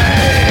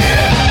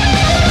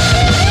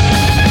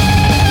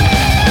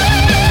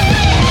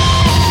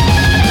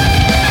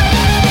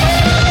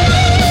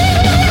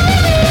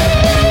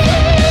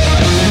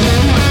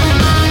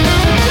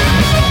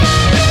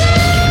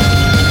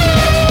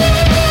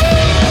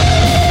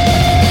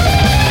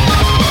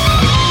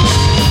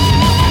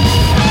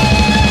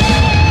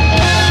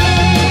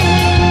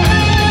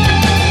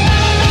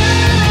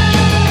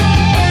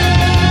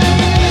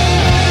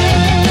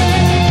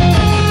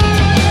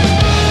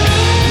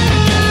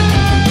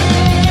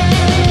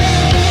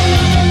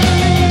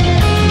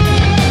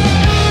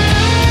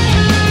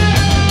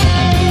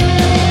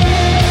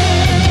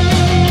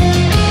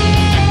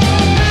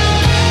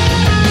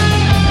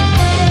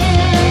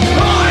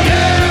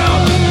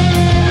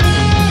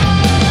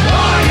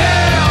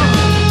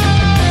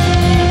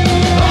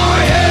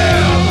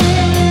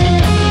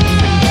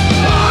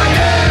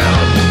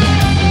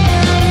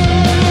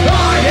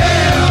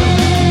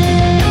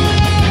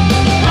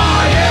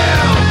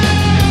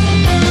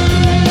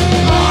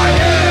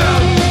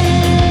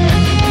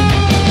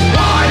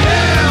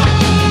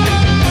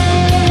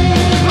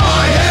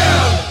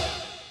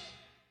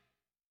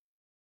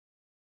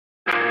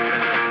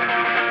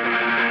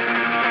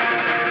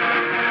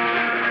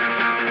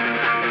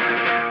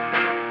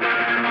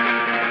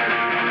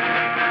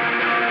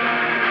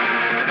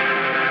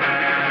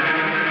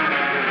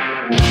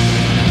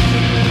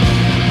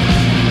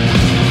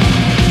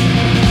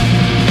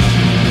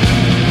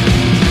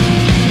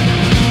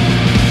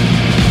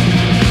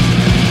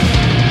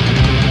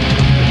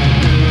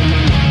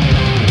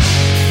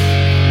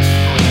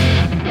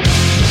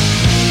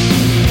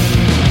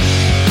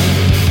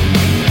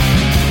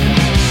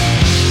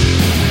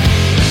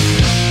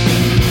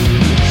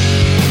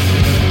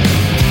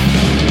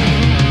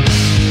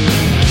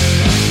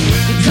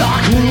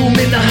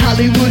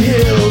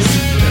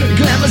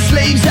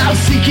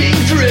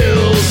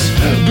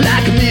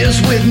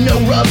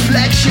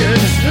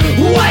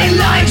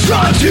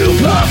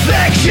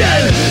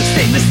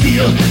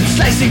 steel,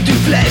 slicing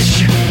through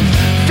flesh.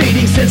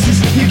 Fading senses,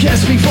 you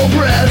gasping for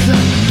breath.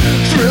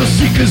 Thrill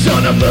seekers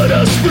on a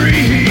murder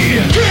spree.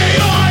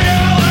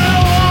 K-I-L-L-I-N-G.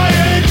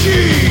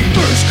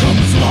 First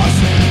comes lost,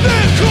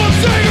 then comes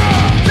singer.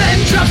 Then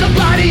drops the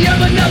body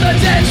of another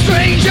dead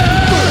stranger.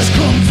 First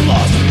comes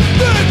lost,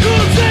 then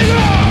comes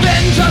singer.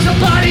 Then drops the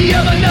body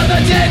of another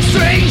dead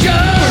stranger.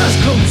 First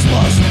comes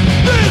lost,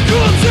 then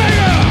comes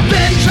singer.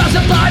 Then drops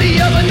the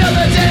body of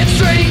another dead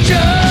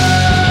stranger.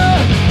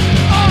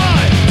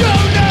 I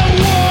don't know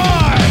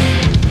why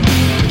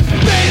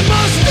they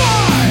must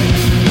die.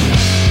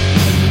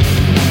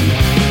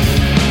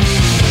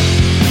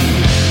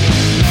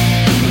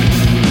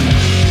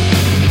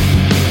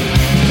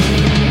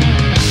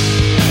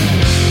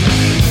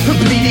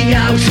 Bleeding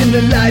out in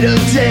the light of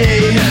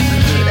day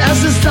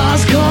as the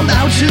stars come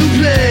out to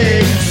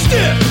play.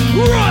 Stiff,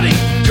 rotting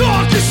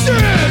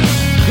carcasses,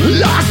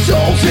 lost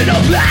souls in a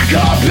black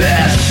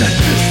abyss.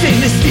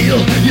 Stainless steel,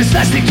 you're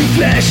slicing through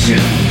flesh.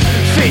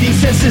 Fading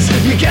senses,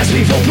 you're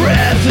gasping for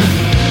breath.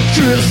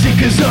 Thrill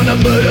seekers on a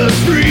murder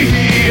spree.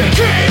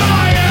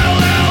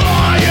 K-I-L-L-I-N-G.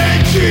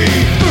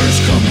 First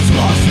comes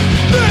lost,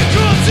 then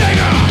comes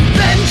singer.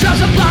 Then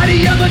drops the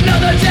body of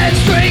another dead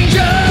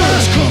stranger.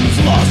 First comes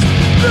lost,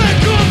 then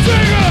comes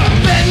singer.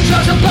 Then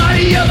drops the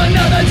body of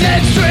another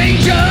dead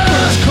stranger.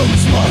 First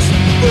comes lost,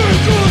 then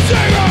comes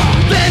singer.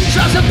 Then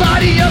drops the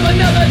body of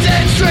another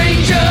dead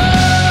stranger.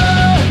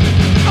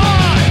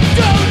 I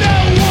don't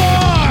know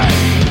why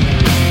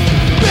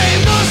they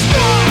must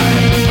die.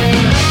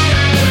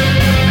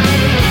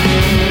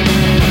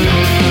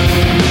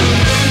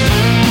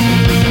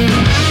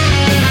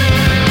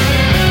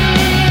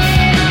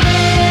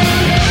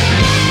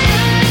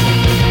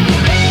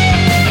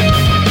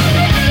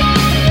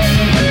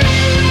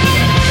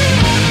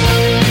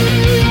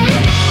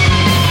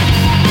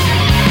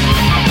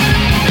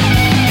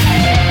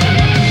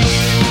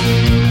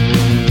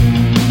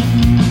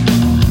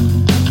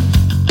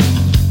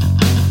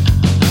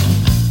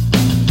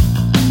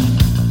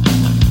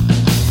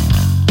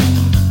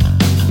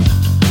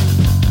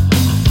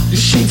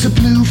 Shades of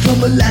blue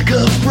from a lack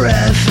of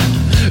breath.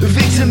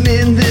 Victim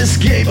in this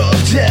game of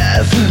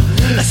death.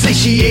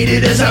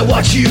 Satiated as I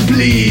watch you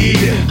bleed.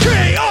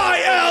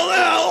 K-I-L-L-I-N-G.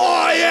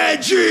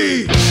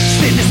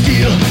 Stainless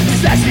steel,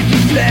 slicing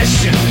through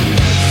flesh.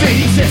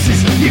 Fading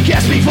senses, you're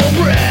gasping for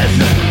breath.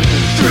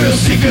 Thrill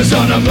seekers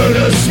on a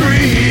murder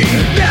spree.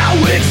 Now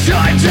it's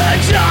time to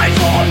die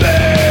for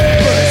me.